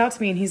guy reaches out to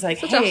me, and he's like,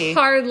 Such "Hey, a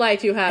hard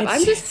life you have. It's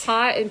I'm just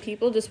hot, and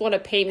people just want to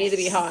pay me to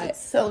be hot.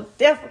 It's so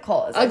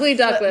difficult. As I Ugly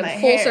flip duckling,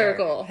 my full hair."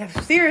 circle.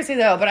 Seriously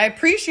though, but I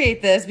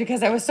appreciate this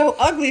because I was so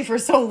ugly for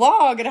so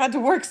long and had to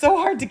work so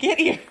hard to get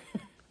here.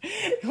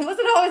 It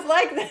wasn't always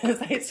like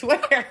this, I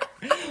swear.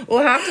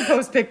 We'll have to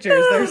post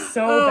pictures. They're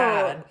so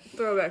bad.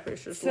 Throwback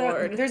pictures, So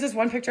Lord. there's this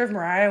one picture of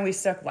Mariah and we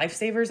stuck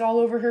lifesavers all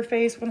over her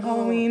face when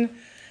Halloween.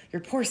 Your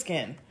poor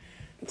skin.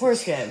 Poor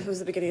skin. It was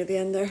the beginning of the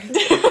end there.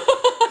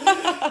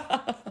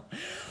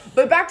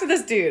 But back to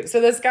this dude. So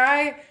this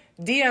guy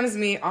DMs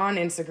me on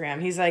Instagram.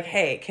 He's like,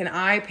 hey, can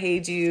I pay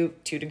you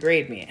to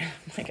degrade me? I'm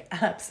like,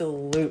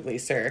 absolutely,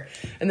 sir.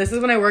 And this is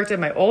when I worked at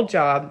my old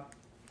job.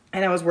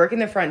 And I was working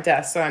the front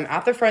desk. So I'm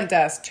at the front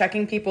desk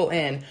checking people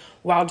in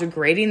while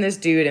degrading this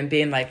dude and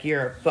being like,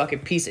 you're a fucking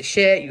piece of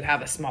shit. You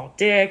have a small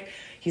dick.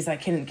 He's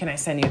like, can I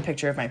send you a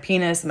picture of my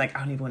penis? I'm like, I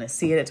don't even want to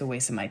see it. It's a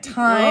waste of my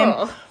time.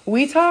 Whoa.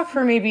 We talked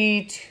for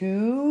maybe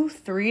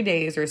 2-3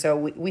 days or so.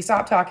 We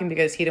stopped talking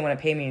because he didn't want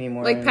to pay me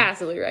anymore. Like,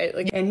 passively, right?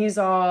 Like, And he's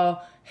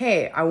all,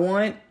 hey, I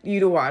want you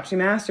to watch me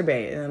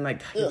masturbate. And I'm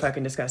like, you're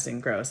fucking disgusting,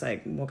 gross.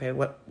 Like, okay,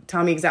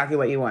 tell me exactly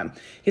what you want.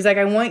 He's like,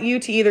 I want you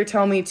to either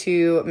tell me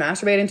to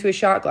masturbate into a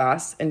shot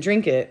glass and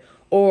drink it,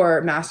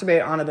 or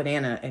masturbate on a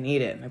banana and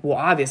eat it. I'm like, well,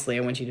 obviously, I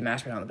want you to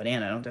masturbate on the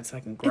banana. That's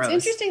fucking gross. it's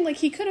interesting, like,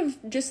 he could have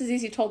just as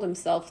easy told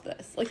himself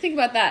this. Like, think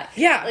about that.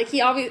 Yeah. Like,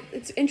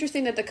 it's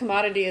interesting that the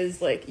commodity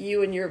is, like,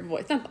 you and your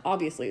voice. Not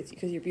obviously, it's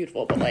because you're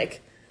beautiful, but,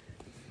 like,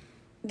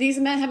 these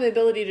men have the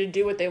ability to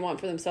do what they want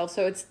for themselves.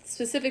 So it's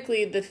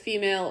specifically the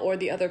female or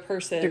the other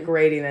person.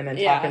 Degrading them and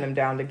talking them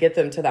down to get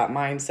them to that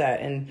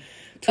mindset and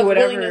to of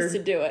whatever willingness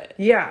to do it.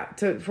 Yeah,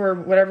 for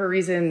whatever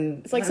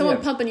reason. It's like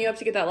someone pumping you up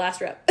to get that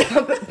last rep.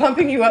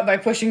 pumping you up by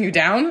pushing you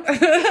down.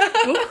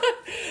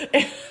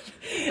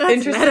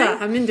 Interesting. Meta.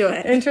 I'm into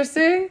it.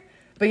 Interesting.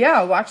 But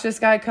yeah, watch this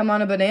guy come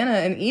on a banana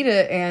and eat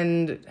it,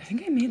 and I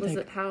think I made Was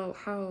it how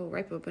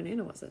ripe of a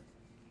banana was it?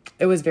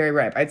 It was very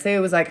ripe. I'd say it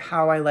was like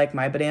how I like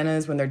my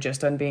bananas when they're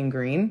just done being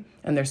green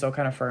and they're still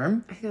kind of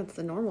firm. I think that's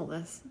the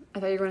normalness. I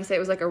thought you were going to say it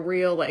was like a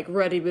real, like,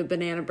 ready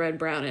banana bread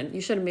brown, and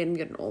you should have made him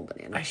get an old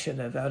banana. I should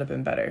have. That would have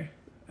been better.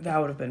 That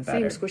would have been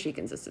better. Same squishy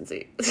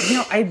consistency. You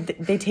know,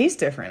 they taste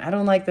different. I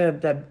don't like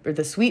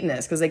the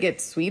sweetness because they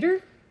get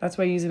sweeter. That's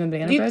why I use them in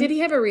banana bread. Did he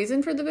have a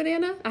reason for the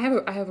banana? I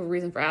have a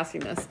reason for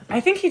asking this.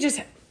 I think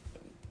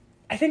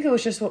it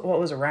was just what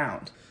was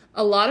around.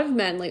 A lot of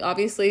men, like,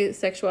 obviously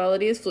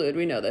sexuality is fluid,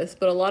 we know this,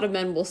 but a lot of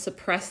men will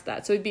suppress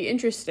that. So it'd be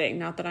interesting,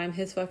 not that I'm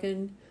his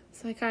fucking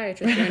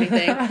psychiatrist or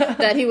anything,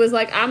 that he was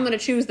like, I'm going to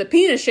choose the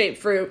penis-shaped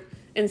fruit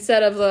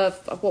instead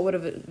of what would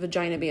a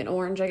vagina be? An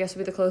orange, I guess,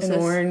 would be the closest. An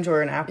orange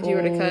or an apple. If you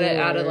were to cut it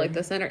out of, like,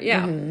 the center.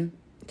 Yeah. Mm-hmm.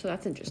 So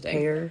that's interesting.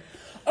 Pear.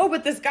 Oh,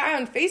 but this guy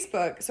on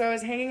Facebook, so I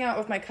was hanging out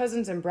with my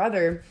cousins and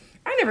brother.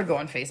 I never go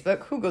on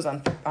Facebook. Who goes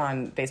on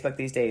Facebook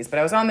these days? But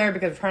I was on there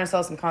because I'm trying to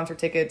sell some concert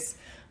tickets.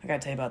 I got to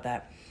tell you about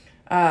that.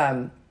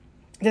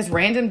 This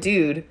random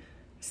dude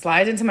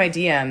slides into my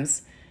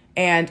DMs,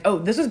 and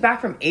this was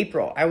back from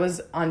April. I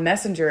was on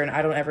Messenger, and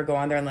I don't ever go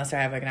on there unless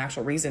I have like an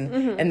actual reason.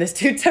 Mm-hmm. And this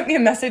dude sent me a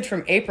message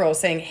from April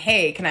saying,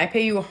 "Hey, can I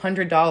pay you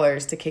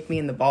 $100 to kick me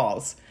in the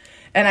balls?"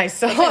 And I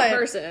saw like in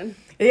person.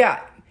 Yeah.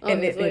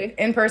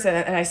 In person,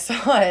 and I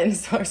saw it, and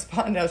so I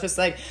responded. I was just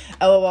like,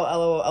 LOL,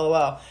 LOL,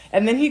 LOL.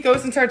 And then he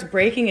goes and starts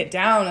breaking it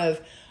down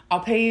of, I'll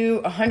pay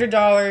you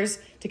 $100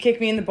 to kick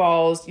me in the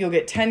balls. You'll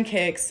get 10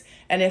 kicks.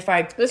 And if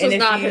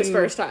his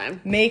first time.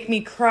 Make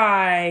me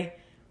cry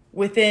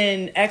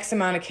within X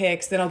amount of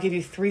kicks, then I'll give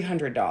you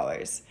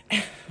 $300.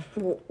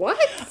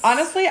 What?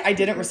 Honestly, I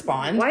didn't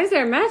respond. Why is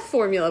there a math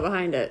formula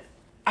behind it?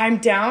 I'm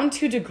down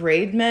to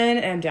degrade men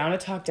and I'm down to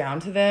talk down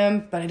to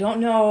them, but I don't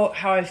know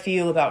how I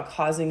feel about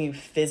causing you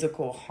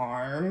physical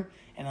harm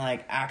and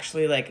like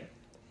actually like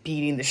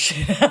beating the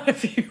shit out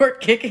of you or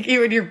kicking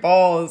you in your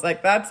balls.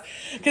 Like, that's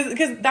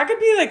because that could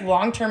be like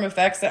long-term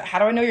effects that, how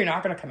do I know you're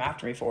not going to come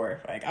after me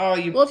for? Like, oh,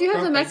 you. Well, if you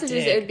have broke the my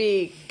messages, dick. it would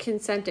be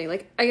consenting.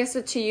 Like, I guess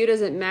to you,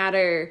 does it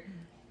matter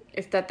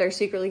if that they're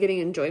secretly getting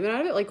enjoyment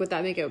out of it? Like, would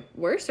that make it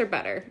worse or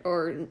better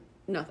or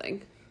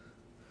nothing?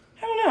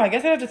 I don't know. I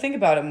guess I'd have to think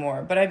about it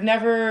more, but I've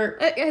never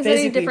Is it any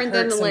physically different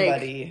hurt than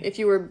somebody. like if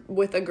you were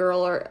with a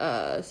girl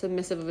or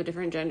submissive of a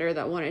different gender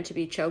that wanted to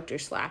be choked or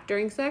slapped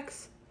during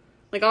sex?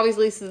 Like,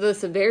 obviously, it's the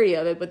severity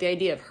of it, but the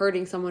idea of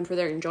hurting someone for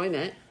their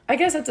enjoyment. I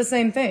guess it's the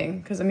same thing,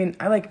 because, I mean,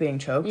 I like being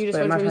choked. You just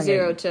but I'm went not from trying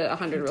 0 to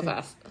 100 real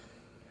fast.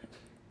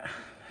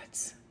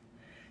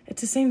 It's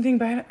the same thing,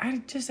 but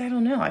I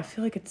don't know. I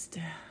feel like it's...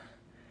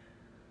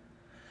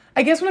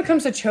 I guess when it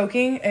comes to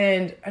choking,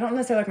 and I don't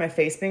necessarily like my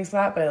face being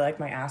slapped, but I like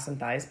my ass and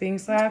thighs being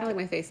slapped. I like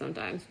my face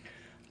sometimes.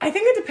 I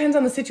think it depends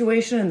on the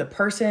situation and the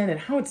person and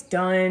how it's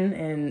done.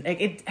 And like,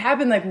 it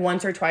happened like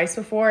once or twice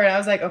before, and I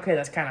was like, okay,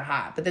 that's kind of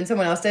hot. But then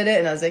someone else did it,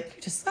 and I was like,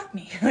 you just slapped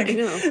me. Like, I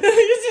know. you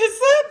just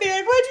slapped me.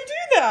 Like, why'd you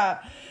do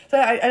that? So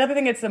I definitely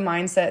think it's the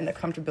mindset and the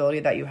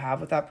comfortability that you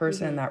have with that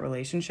person and that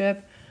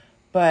relationship.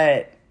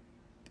 But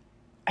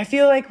I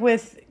feel like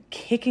with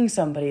kicking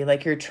somebody,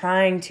 like you're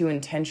trying to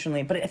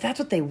intentionally, but if that's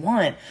what they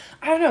want,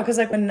 I don't know, because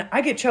like when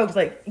I get choked,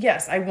 like,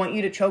 yes, I want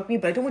you to choke me,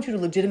 but I don't want you to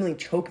legitimately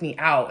choke me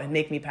out and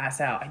make me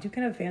pass out. I do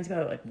kind of fancy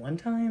about it like one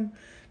time,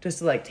 just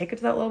to like take it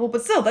to that level,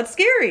 but still, that's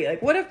scary.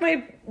 Like, what if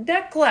my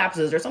neck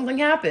collapses or something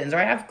happens or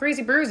I have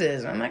crazy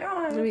bruises? And I'm like,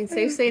 oh, I mean,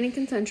 safe, sane, and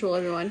consensual,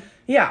 everyone.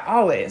 yeah,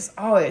 always.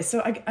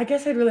 So I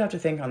guess I'd really have to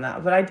think on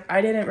that. But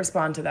I didn't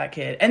respond to that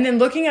kid. And then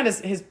looking at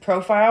his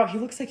profile, he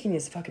looks like he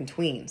has fucking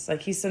tweens.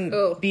 Like he's some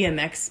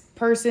BMX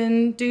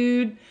person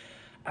dude.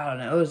 I don't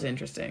know. It was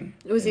interesting.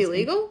 Was he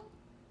illegal?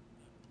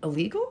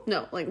 Illegal?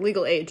 No, like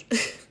legal age.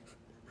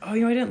 Oh, I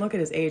didn't look at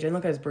his age. I didn't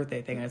look at his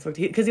birthday thing. I just looked,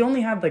 because he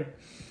only had like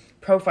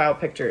profile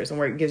pictures and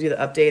where it gives you the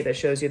update that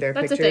shows you their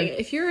That's picture. the thing.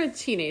 If you're a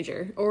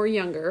teenager or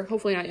younger,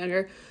 hopefully not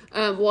younger,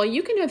 while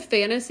you can have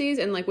fantasies,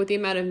 and like with the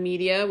amount of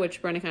media,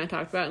 which Brenda kind of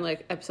talked about in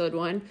like episode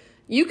 1,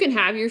 you can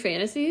have your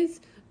fantasies,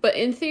 but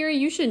in theory,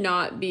 you should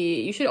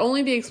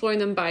only be exploring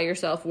them by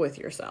yourself with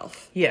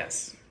yourself.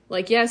 Yes.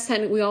 Like, yes,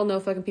 we all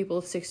know fucking people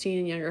of 16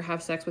 and younger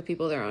have sex with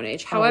people their own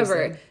age.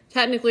 However, Obviously.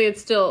 technically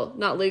it's still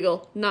not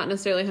legal, not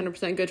necessarily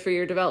 100% good for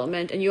your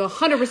development, and you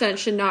 100%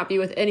 should not be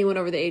with anyone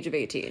over the age of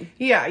 18.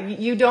 Yeah,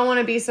 you don't want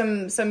to be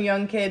some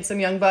young kid, some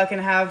young buck, and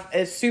have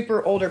a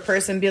super older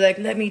person be like,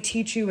 "Let me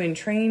teach you and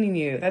train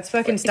you." That's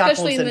fucking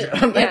Stockholm Especially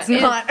syndrome. That's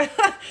not.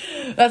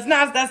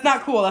 That's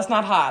not cool. That's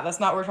not hot. That's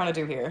not what we're trying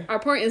to do here. Our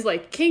point is,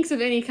 like, kinks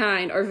of any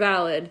kind are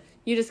valid.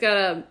 You just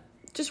gotta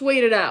just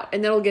wait it out,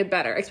 and then it'll get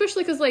better.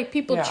 Especially because, like,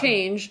 people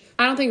change.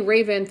 I don't think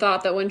Raven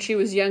thought that when she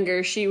was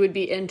younger, she would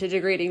be into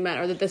degrading men,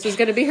 or that this was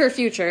going to be her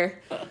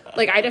future.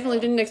 Like, I definitely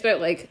didn't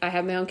expect, like, I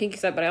have my own kinky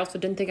set, but I also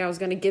didn't think I was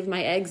going to give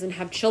my eggs and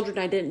have children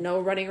I didn't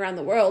know running around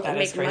the world and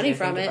make money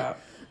from it.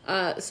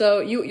 So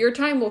your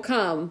time will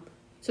come.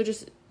 So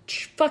just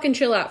fucking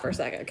chill out for a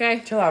second,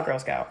 okay? Chill out, Girl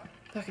Scout.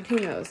 Fucking who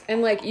knows?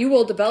 And, like, you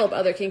will develop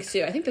other kinks,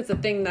 too. I think that's the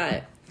thing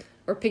that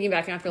we're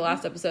piggybacking after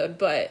last episode,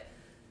 but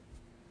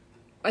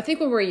I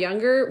think when we're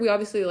younger, we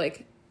obviously,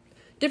 like,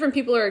 different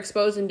people are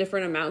exposed in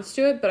different amounts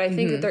to it, but I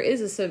think that there is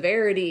a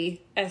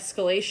severity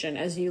escalation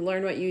as you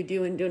learn what you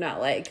do and do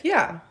not like.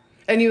 Yeah.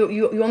 And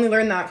you only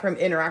learn that from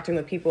interacting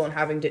with people and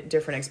having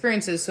different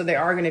experiences, so they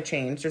are going to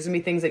change. There's going to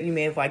be things that you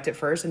may have liked at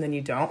first and then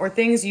you don't, or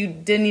things you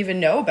didn't even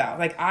know about.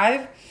 Like,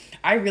 I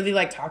really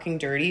like talking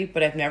dirty,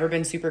 but I've never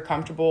been super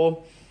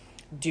comfortable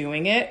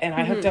doing it, and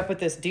I hooked up with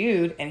this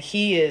dude, and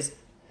he is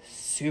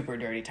super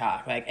dirty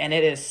talk, like, and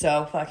it is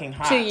so fucking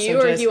hot. To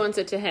you, or he wants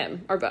it to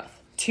him, or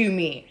both? To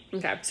me.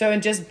 Okay. So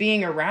in just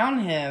being around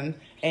him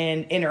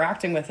and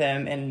interacting with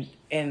him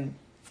and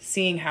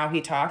seeing how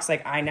he talks,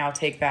 like, I now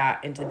take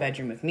that into the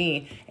bedroom with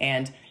me,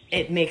 and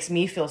it makes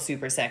me feel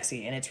super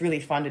sexy, and it's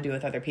really fun to do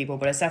with other people,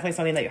 but it's definitely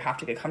something that you have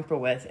to get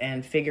comfortable with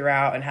and figure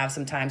out, and have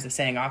some times of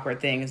saying awkward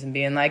things and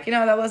being like,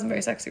 that wasn't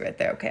very sexy right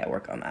there. Okay, I'll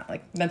work on that.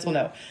 Like, mental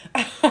no.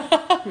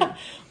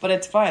 But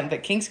it's fun.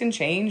 But kinks can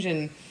change,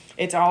 and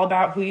it's all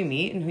about who you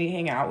meet and who you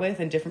hang out with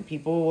and different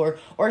people,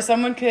 or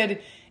someone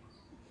could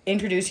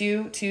introduce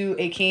you to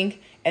a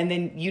kink and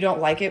then you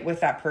don't like it with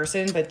that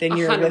person, but then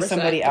you're with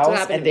somebody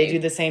else and they do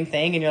the same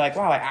thing and you're like,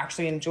 wow, I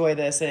actually enjoy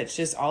this. And it's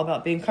just all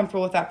about being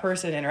comfortable with that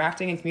person,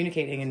 interacting and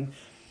communicating and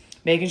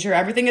making sure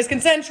everything is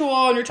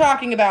consensual and you're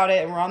talking about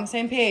it and we're on the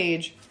same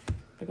page.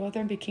 But go out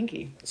there and be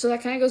kinky. So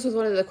that kind of goes with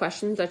one of the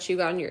questions that you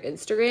got on your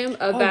Instagram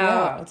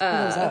about... Let's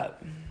pull those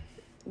up.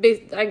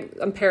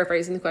 I'm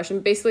paraphrasing the question.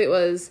 Basically, it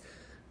was,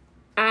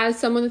 as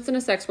someone that's in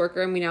a sex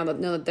worker, and we now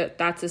know that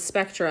that's a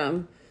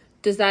spectrum,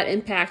 does that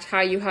impact how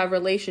you have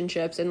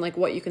relationships and, like,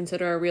 what you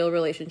consider a real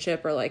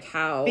relationship, or, like,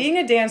 how... Being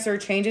a dancer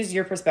changes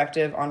your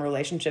perspective on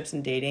relationships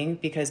and dating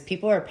because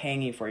people are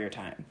paying you for your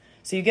time.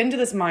 So you get into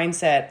this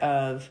mindset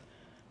of,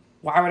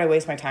 why would I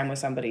waste my time with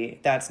somebody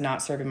that's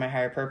not serving my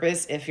higher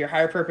purpose? If your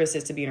higher purpose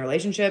is to be in a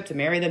relationship, to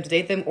marry them, to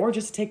date them, or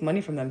just to take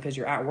money from them because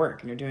you're at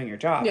work and you're doing your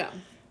job. Yeah.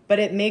 but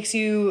it makes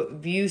you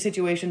view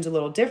situations a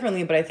little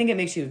differently. But I think it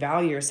makes you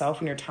value yourself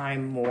and your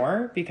time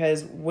more,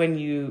 because when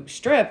you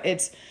strip,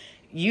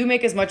 you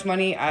make as much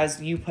money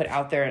as you put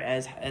out there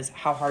as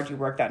how hard you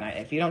work that night.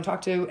 If you don't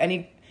talk to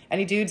any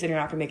dudes, then you're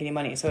not gonna make any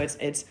money. So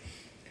it's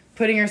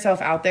putting yourself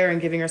out there and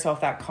giving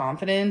yourself that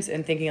confidence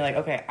and thinking like,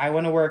 okay, I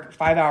want to work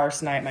 5 hours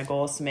tonight. My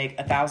goal is to make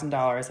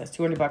 $1,000. That's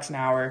 $200 an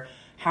hour.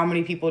 How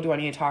many people do I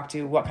need to talk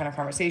to? What kind of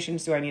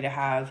conversations do I need to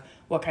have?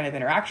 What kind of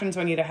interactions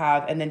do I need to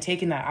have? And then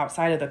taking that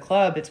outside of the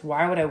club, it's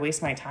why would I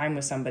waste my time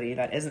with somebody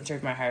that isn't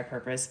serving my higher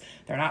purpose?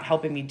 They're not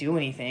helping me do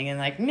anything. And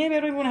like, maybe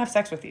I don't even want to have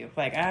sex with you.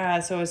 Like,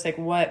 so it's like,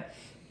 what?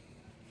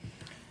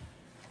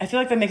 I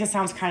feel like that makes it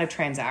sound kind of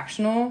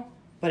transactional,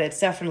 but it's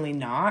definitely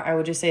not. I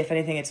would just say, if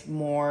anything,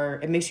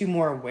 it makes you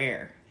more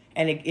aware.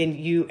 And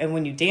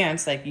when you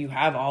dance, like, you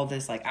have all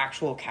this like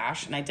actual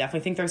cash. And I definitely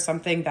think there's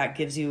something that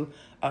gives you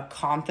a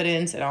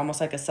confidence and almost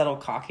like a subtle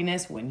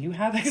cockiness when you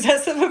have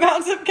excessive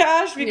amounts of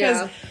cash,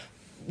 because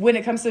when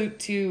it comes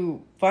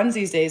to funds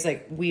these days,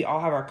 like, we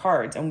all have our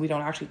cards and we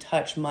don't actually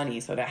touch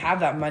money. So to have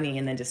that money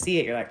and then to see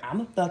it, you're like,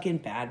 I'm a fucking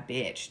bad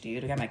bitch,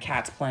 dude. I got my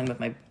cats playing with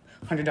my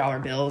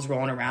 $100 bills,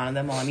 rolling around in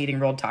them while I'm eating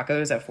rolled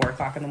tacos at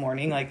 4:00 in the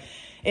morning. Like,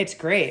 it's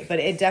great, but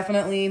it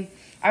definitely,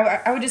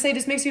 I would just say, it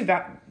just makes you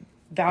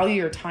value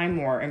your time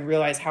more and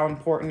realize how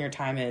important your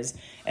time is,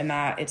 and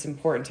that it's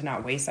important to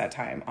not waste that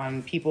time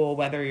on people,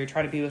 whether you're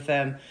trying to be with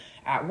them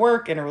at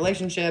work, in a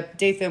relationship,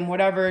 date them,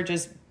 whatever,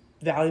 just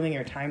valuing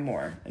your time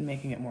more and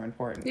making it more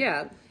important.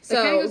 Yeah.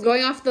 So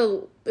going off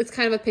it's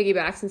kind of a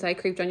piggyback, since I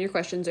creeped on your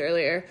questions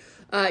earlier.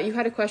 You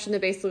had a question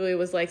that basically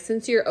was like,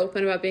 since you're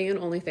open about being an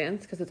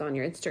OnlyFans, because it's on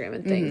your Instagram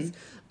and things,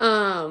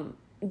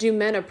 do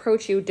men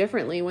approach you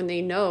differently when they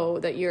know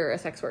that you're a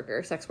sex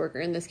worker,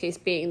 in this case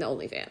being the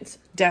OnlyFans?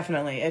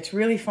 Definitely. It's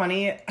really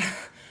funny.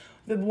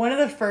 One of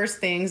the first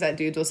things that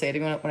dudes will say to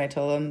me when I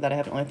tell them that I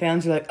have an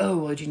OnlyFans, they're like, oh,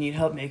 well, do you need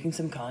help making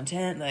some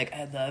content? Like,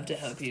 I'd love to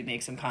help you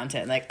make some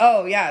content. Like,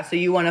 oh, yeah, so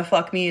you want to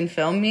fuck me and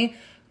film me?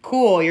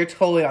 Cool, you're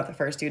totally not the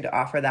first dude to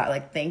offer that.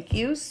 Like, thank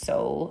you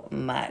so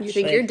much. You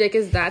think like, your dick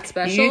is that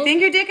special? You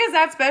think your dick is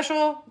that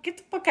special? Get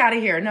the fuck out of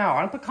here. No,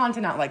 I don't put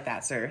content out like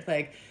that, sir.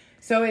 Like,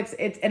 so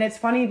it's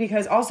funny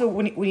because also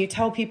when you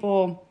tell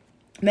people,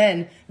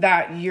 men,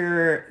 that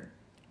you're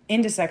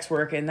into sex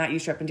work and that you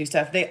strip and do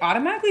stuff, they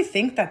automatically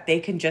think that they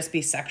can just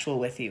be sexual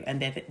with you and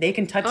that they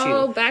can touch you.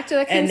 Oh, back to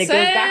the consent. And it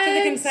goes back to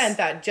the consent,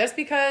 that just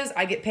because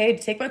I get paid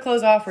to take my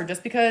clothes off, or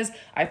just because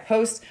I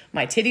post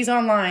my titties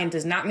online,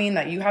 does not mean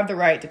that you have the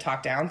right to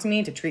talk down to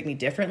me, to treat me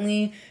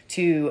differently,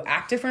 to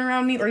act different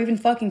around me, or even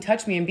fucking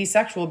touch me and be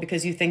sexual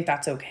because you think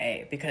that's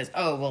okay. Because,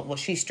 oh, well,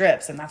 she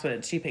strips and that's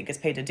what she gets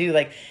paid to do.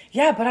 Like,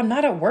 yeah, but I'm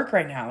not at work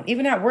right now.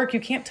 Even at work, you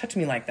can't touch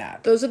me like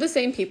that. Those are the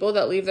same people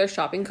that leave their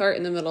shopping cart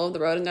in the middle of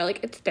the road and they're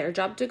like, it's their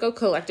job to go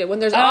collect it, when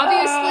there's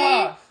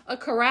obviously a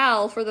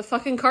corral for the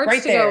fucking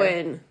carts to go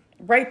in.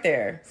 Right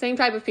there. Same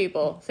type of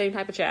people. Same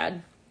type of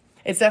Chad.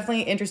 It's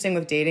definitely interesting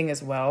with dating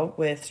as well,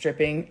 with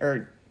stripping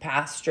or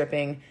past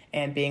stripping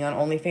and being on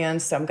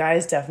OnlyFans. Some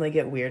guys definitely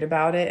get weird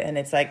about it, and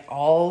it's like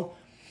all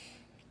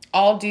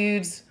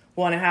dudes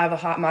want to have a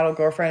hot model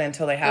girlfriend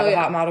until they have a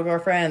hot model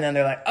girlfriend, and then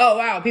they're like, oh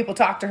wow, people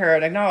talk to her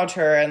and acknowledge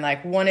her and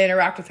like want to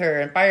interact with her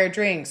and buy her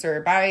drinks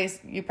or buy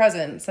you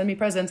presents, send me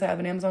presents. I have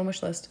an Amazon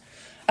wish list.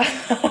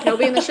 It'll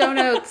be in the show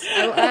notes.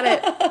 I will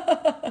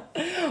add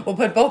it. We'll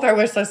put both our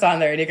wish lists on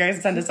there and you guys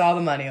can send us all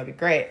the money. It'll be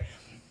great.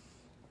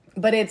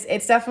 But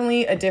it's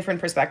definitely a different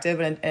perspective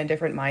and a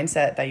different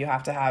mindset that you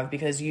have to have,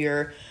 because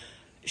you're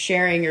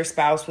sharing your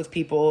spouse with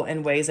people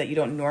in ways that you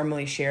don't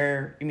normally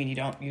share. I mean, you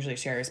don't usually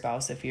share your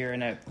spouse if you're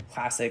in a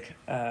classic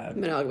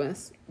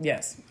monogamous.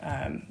 Yes.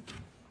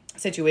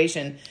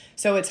 Situation.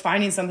 So it's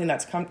finding something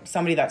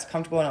somebody that's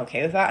comfortable and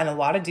okay with that. And a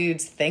lot of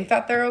dudes think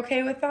that they're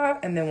okay with that,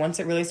 and then once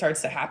it really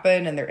starts to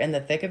happen and they're in the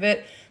thick of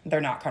it,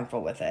 they're not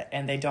comfortable with it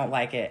and they don't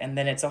like it. And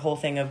then it's a whole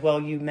thing of,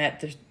 well, you met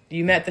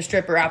the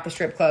stripper at the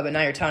strip club and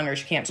now you're telling her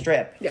she can't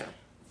strip. Yeah.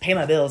 Pay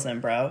my bills then,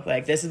 bro.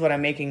 Like, this is what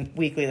I'm making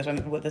weekly. This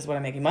is what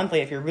I'm making monthly.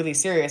 If you're really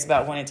serious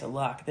about wanting to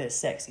lock this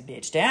sexy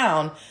bitch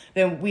down,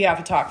 then we have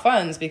to talk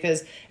funds,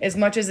 because as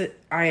much as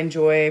I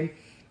enjoy,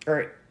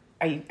 or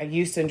I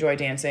used to enjoy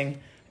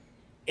dancing,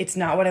 it's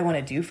not what I want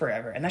to do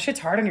forever. And that shit's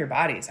hard on your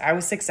bodies. I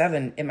was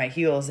 6'7" in my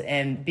heels,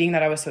 and being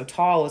that I was so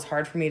tall, it was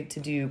hard for me to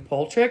do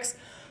pole tricks.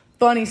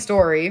 Funny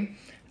story.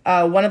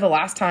 One of the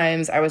last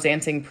times I was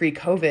dancing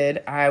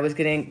pre-COVID, I was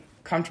getting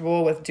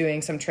comfortable with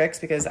doing some tricks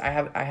because I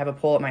have a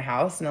pole at my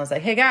house, and I was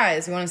like, hey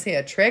guys, you want to see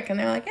a trick? And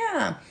they're like,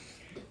 yeah.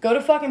 Go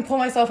to fucking pull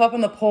myself up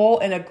on the pole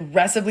and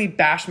aggressively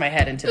bash my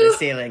head into the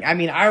ceiling. I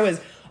mean, I was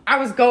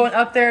going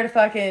up there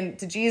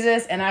to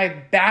Jesus, and I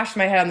bashed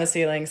my head on the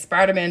ceiling.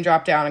 Spider-Man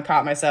dropped down and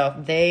caught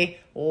myself. They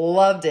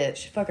loved it.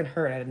 She fucking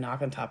hurt. I had a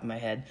knock on top of my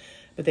head,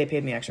 but they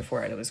paid me extra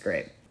for it. It was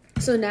great.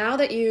 So now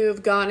that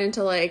you've gone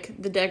into like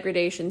the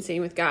degradation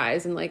scene with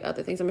guys and like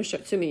other things, I'm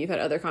assuming you've had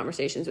other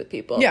conversations with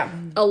people. Yeah.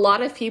 A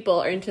lot of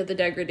people are into the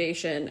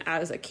degradation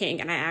as a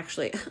kink, and I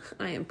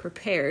am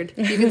prepared.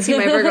 You can see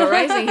my Virgo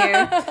rising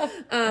here.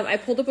 I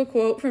pulled up a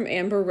quote from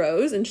Amber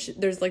Rose, and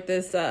there's like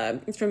this,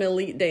 it's from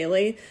Elite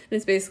Daily, and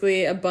it's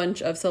basically a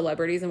bunch of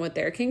celebrities and what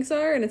their kinks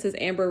are, and it says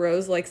Amber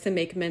Rose likes to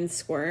make men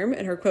squirm,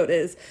 and her quote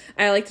is,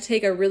 "I like to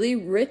take a really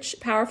rich,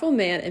 powerful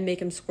man and make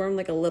him squirm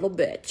like a little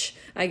bitch.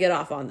 I get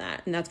off on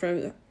that." And that's from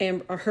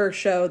her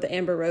show, the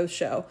Amber Rose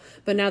Show.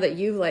 But now that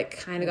you've like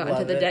kind of gotten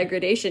to the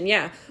degradation,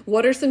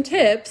 what are some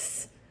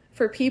tips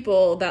for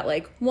people that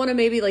like want to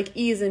maybe like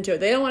ease into it?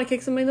 They don't want to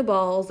kick somebody in the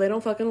balls. They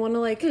don't fucking want to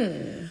like,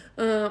 I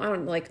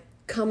don't know, like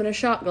come in a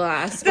shot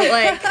glass. But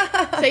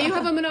like, say you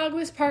have a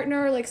monogamous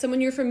partner, or like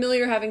someone you're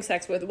familiar having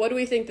sex with. What do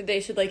we think that they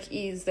should like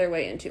ease their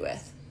way into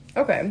with?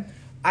 Okay.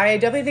 I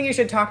definitely think you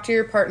should talk to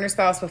your partner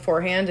spouse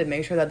beforehand and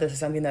make sure that this is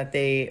something that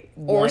they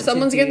want to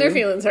someone's do. getting their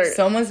feelings hurt.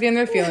 Someone's getting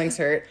their feelings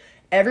hurt.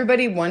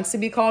 Everybody wants to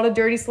be called a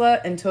dirty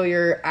slut until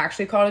you're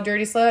actually called a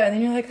dirty slut, and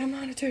then you're like, I'm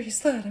not a dirty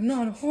slut, I'm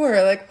not a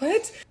whore. Like,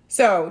 what?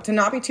 So, to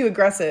not be too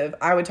aggressive,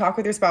 I would talk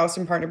with your spouse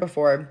and partner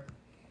before,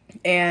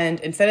 and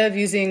instead of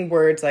using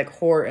words like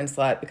whore and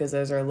slut, because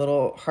those are a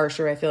little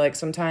harsher, I feel like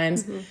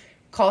sometimes,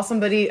 call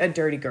somebody a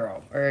dirty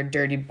girl, or a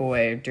dirty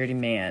boy, or dirty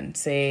man.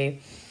 Say,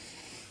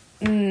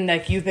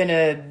 like, you've been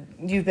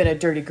a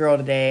dirty girl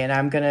today, and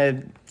I'm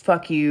gonna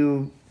fuck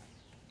you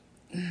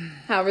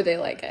however they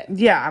like it.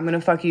 Yeah, I'm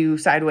gonna fuck you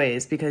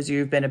sideways because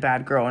you've been a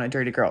bad girl and a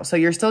dirty girl. So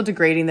you're still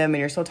degrading them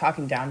and you're still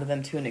talking down to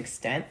them to an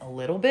extent, a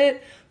little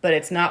bit, but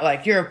it's not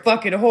like you're a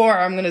fucking whore,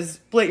 I'm gonna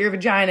split your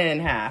vagina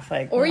in half.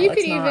 Like, or no, you could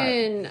it's not.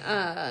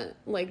 even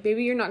like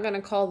maybe you're not gonna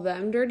call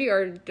them dirty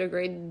or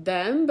degrade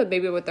them, but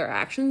maybe what their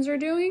actions are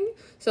doing.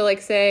 So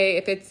like, say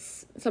if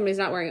it's somebody's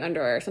not wearing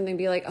underwear or something,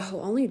 be like, oh,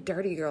 only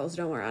dirty girls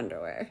don't wear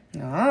underwear.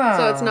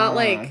 So it's not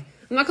like,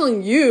 I'm not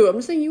calling you. I'm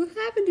just saying you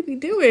happen to be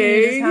doing.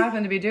 You just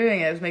happen to be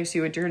doing it. It makes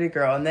you a dirty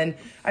girl. And then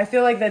I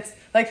feel like that's,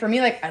 like, for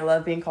me, like, I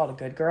love being called a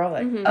good girl.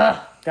 Like, ugh,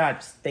 God,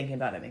 just thinking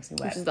about it makes me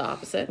wet.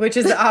 Which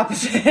is the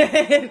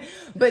opposite.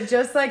 But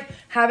just, like,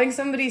 having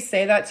somebody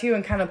say that to you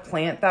and kind of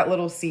plant that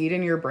little seed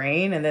in your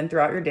brain, and then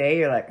throughout your day,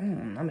 you're like,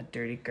 I'm a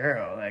dirty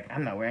girl. Like,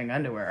 I'm not wearing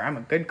underwear. I'm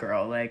a good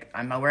girl. Like,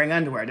 I'm not wearing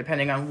underwear,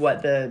 depending on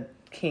what the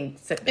kink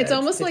it's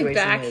almost like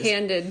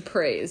backhanded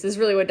praise is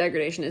really what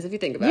degradation is, if you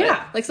think about it.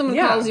 Like someone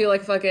calls you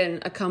like fucking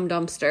a cum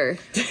dumpster.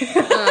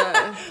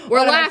 We're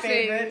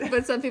laughing,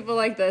 but some people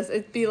like this.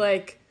 It'd be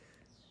like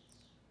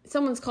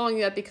someone's calling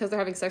you that because they're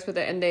having sex with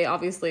it and they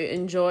obviously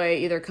enjoy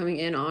either coming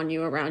in on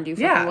you, around you,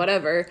 fucking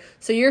whatever.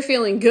 So you're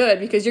feeling good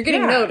because you're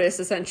getting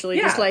noticed, essentially.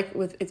 Just like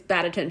with it's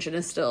bad attention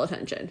is still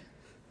attention.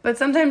 But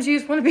sometimes you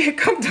just want to be a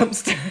cum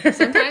dumpster.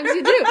 Sometimes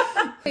you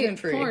do.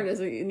 Porn is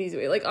an easy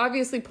way. Like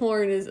obviously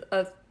porn is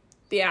a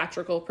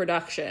theatrical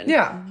production.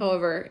 Yeah.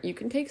 However, you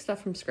can take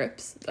stuff from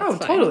scripts. That's fine.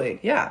 Totally.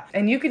 Yeah.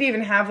 And you could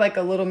even have like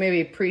a little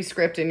maybe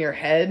pre-script in your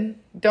head.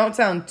 Don't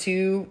sound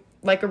too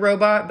like a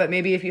robot, but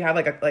maybe if you have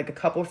like a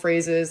couple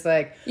phrases,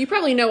 like you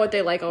probably know what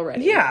they like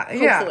already. Yeah.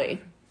 Hopefully.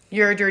 Yeah.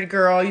 You're a dirty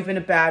girl. You've been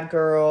a bad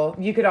girl.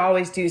 You could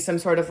always do some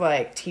sort of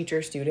like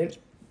teacher-student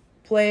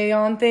play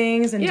on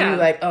things and do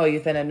like, oh,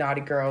 you've been a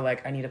naughty girl,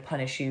 like I need to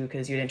punish you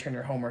because you didn't turn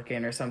your homework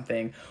in or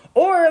something.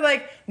 Or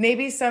like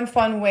maybe some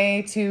fun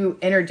way to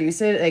introduce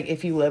it, like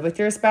if you live with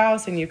your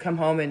spouse and you come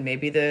home and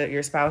maybe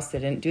your spouse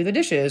didn't do the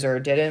dishes or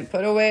didn't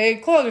put away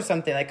clothes or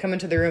something, like come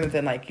into the room and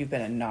then like, you've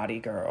been a naughty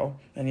girl.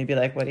 And you'd be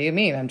like, what do you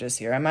mean? I'm just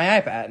here on my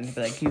iPad. And you'd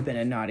be like, you've been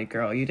a naughty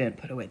girl. You didn't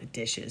put away the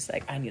dishes.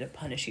 Like, I need to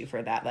punish you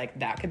for that. Like,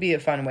 that could be a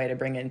fun way to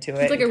bring into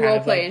it. It's like a role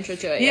play intro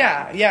to it.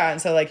 Yeah.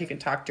 And so like you can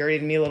talk dirty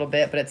to me a little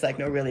bit, but it's like,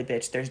 no, really,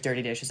 bitch, there's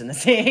dirty dishes in the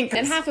sink.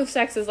 And half of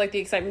sex is like the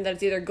excitement that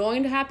it's either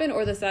going to happen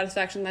or the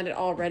satisfaction that it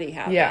already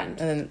happened. Yeah. And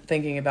then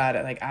thinking about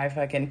it, like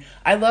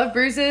I love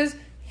bruises,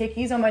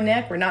 hickeys on my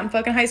neck. We're not in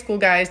fucking high school,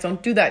 guys.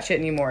 Don't do that shit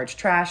anymore. It's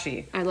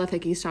trashy. I love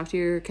hickeys. Talk to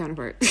your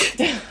counterpart.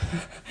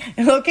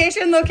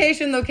 Location.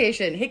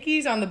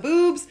 Hickeys on the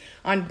boobs,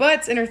 on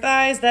butts, inner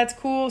thighs. That's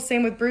cool.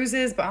 Same with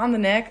bruises, but on the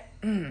neck,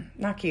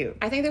 not cute.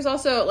 I think there's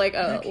also like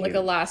a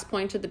last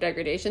point to the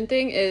degradation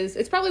thing is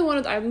it's probably one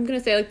of I'm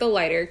gonna say like the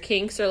lighter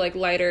kinks or like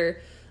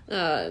lighter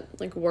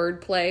like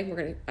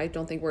wordplay. I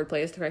don't think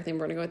wordplay is the correct thing.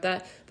 We're gonna go with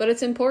that, but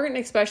it's important,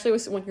 especially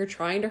when you're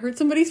trying to hurt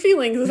somebody's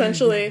feelings,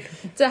 essentially,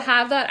 to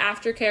have that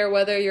aftercare.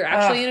 Whether you're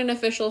actually in an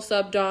official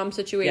sub-dom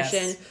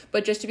situation,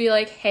 but just to be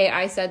like, hey,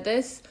 I said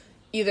this.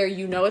 Either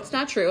you know it's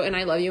not true, and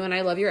I love you, and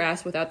I love your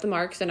ass without the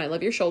marks, and I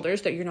love your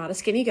shoulders, that you're not a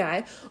skinny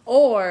guy,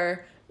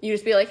 or you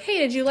just be like, hey,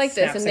 did you like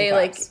this? And they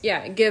like,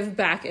 give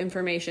back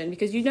information,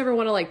 because you never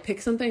want to like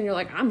pick something and you're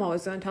like, I'm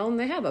always going to tell them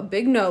they have a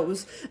big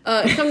nose.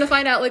 Come to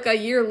find out like a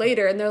year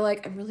later and they're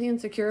like, I'm really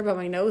insecure about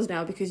my nose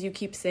now because you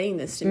keep saying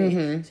this to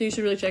me. So you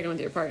should really check in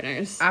with your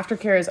partners.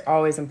 Aftercare is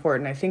always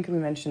important. I think we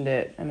mentioned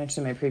it. I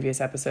mentioned in my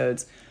previous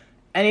episodes.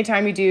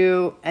 Anytime you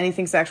do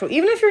anything sexual,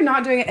 even if you're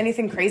not doing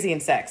anything crazy in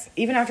sex,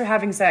 even after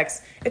having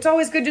sex, it's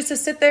always good just to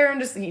sit there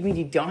and just, I mean,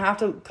 you don't have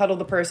to cuddle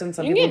the person.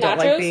 Some people don't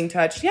like being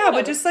touched. Yeah,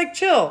 but just like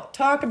chill,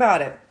 talk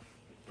about it.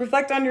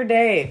 Reflect on your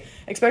day,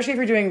 especially if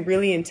you're doing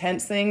really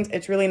intense things.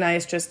 It's really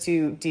nice just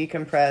to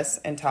decompress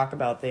and talk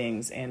about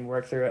things and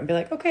work through it and be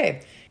like,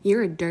 okay.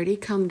 You're a dirty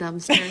cum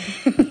dumpster.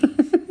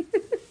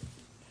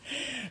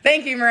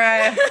 Thank you,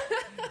 Mariah.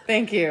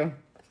 Thank you.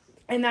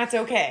 And that's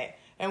okay.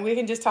 And we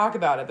can just talk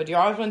about it. But you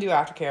always want to do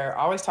aftercare.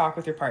 Always talk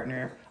with your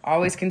partner.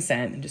 Always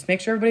consent. And just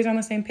make sure everybody's on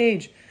the same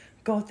page.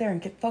 Go out there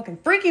and get fucking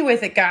freaky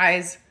with it,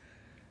 guys.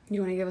 You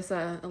want to give us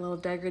a little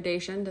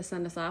degradation to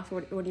send us off?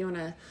 What do you want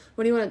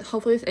to,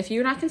 hopefully, if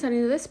you're not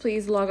consenting to this,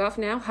 please log off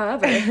now.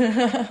 However,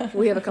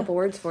 we have a couple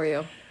words for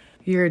you.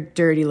 You're a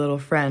dirty little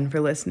friend for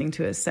listening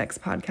to a sex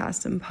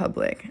podcast in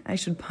public. I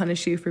should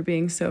punish you for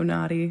being so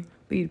naughty,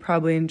 but you'd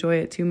probably enjoy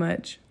it too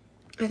much.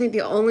 I think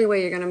the only way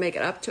you're going to make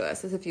it up to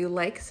us is if you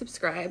like,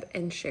 subscribe,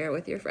 and share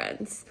with your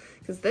friends.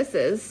 Because this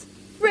is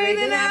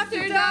Raven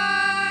After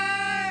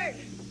Dark!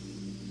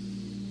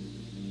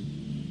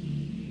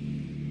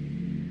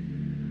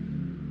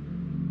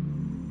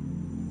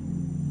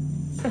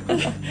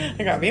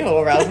 I got me a little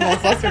aroused, a little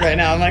flustered right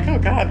now. I'm like, oh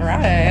God,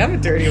 Mariah, I'm a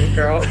dirty old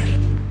girl.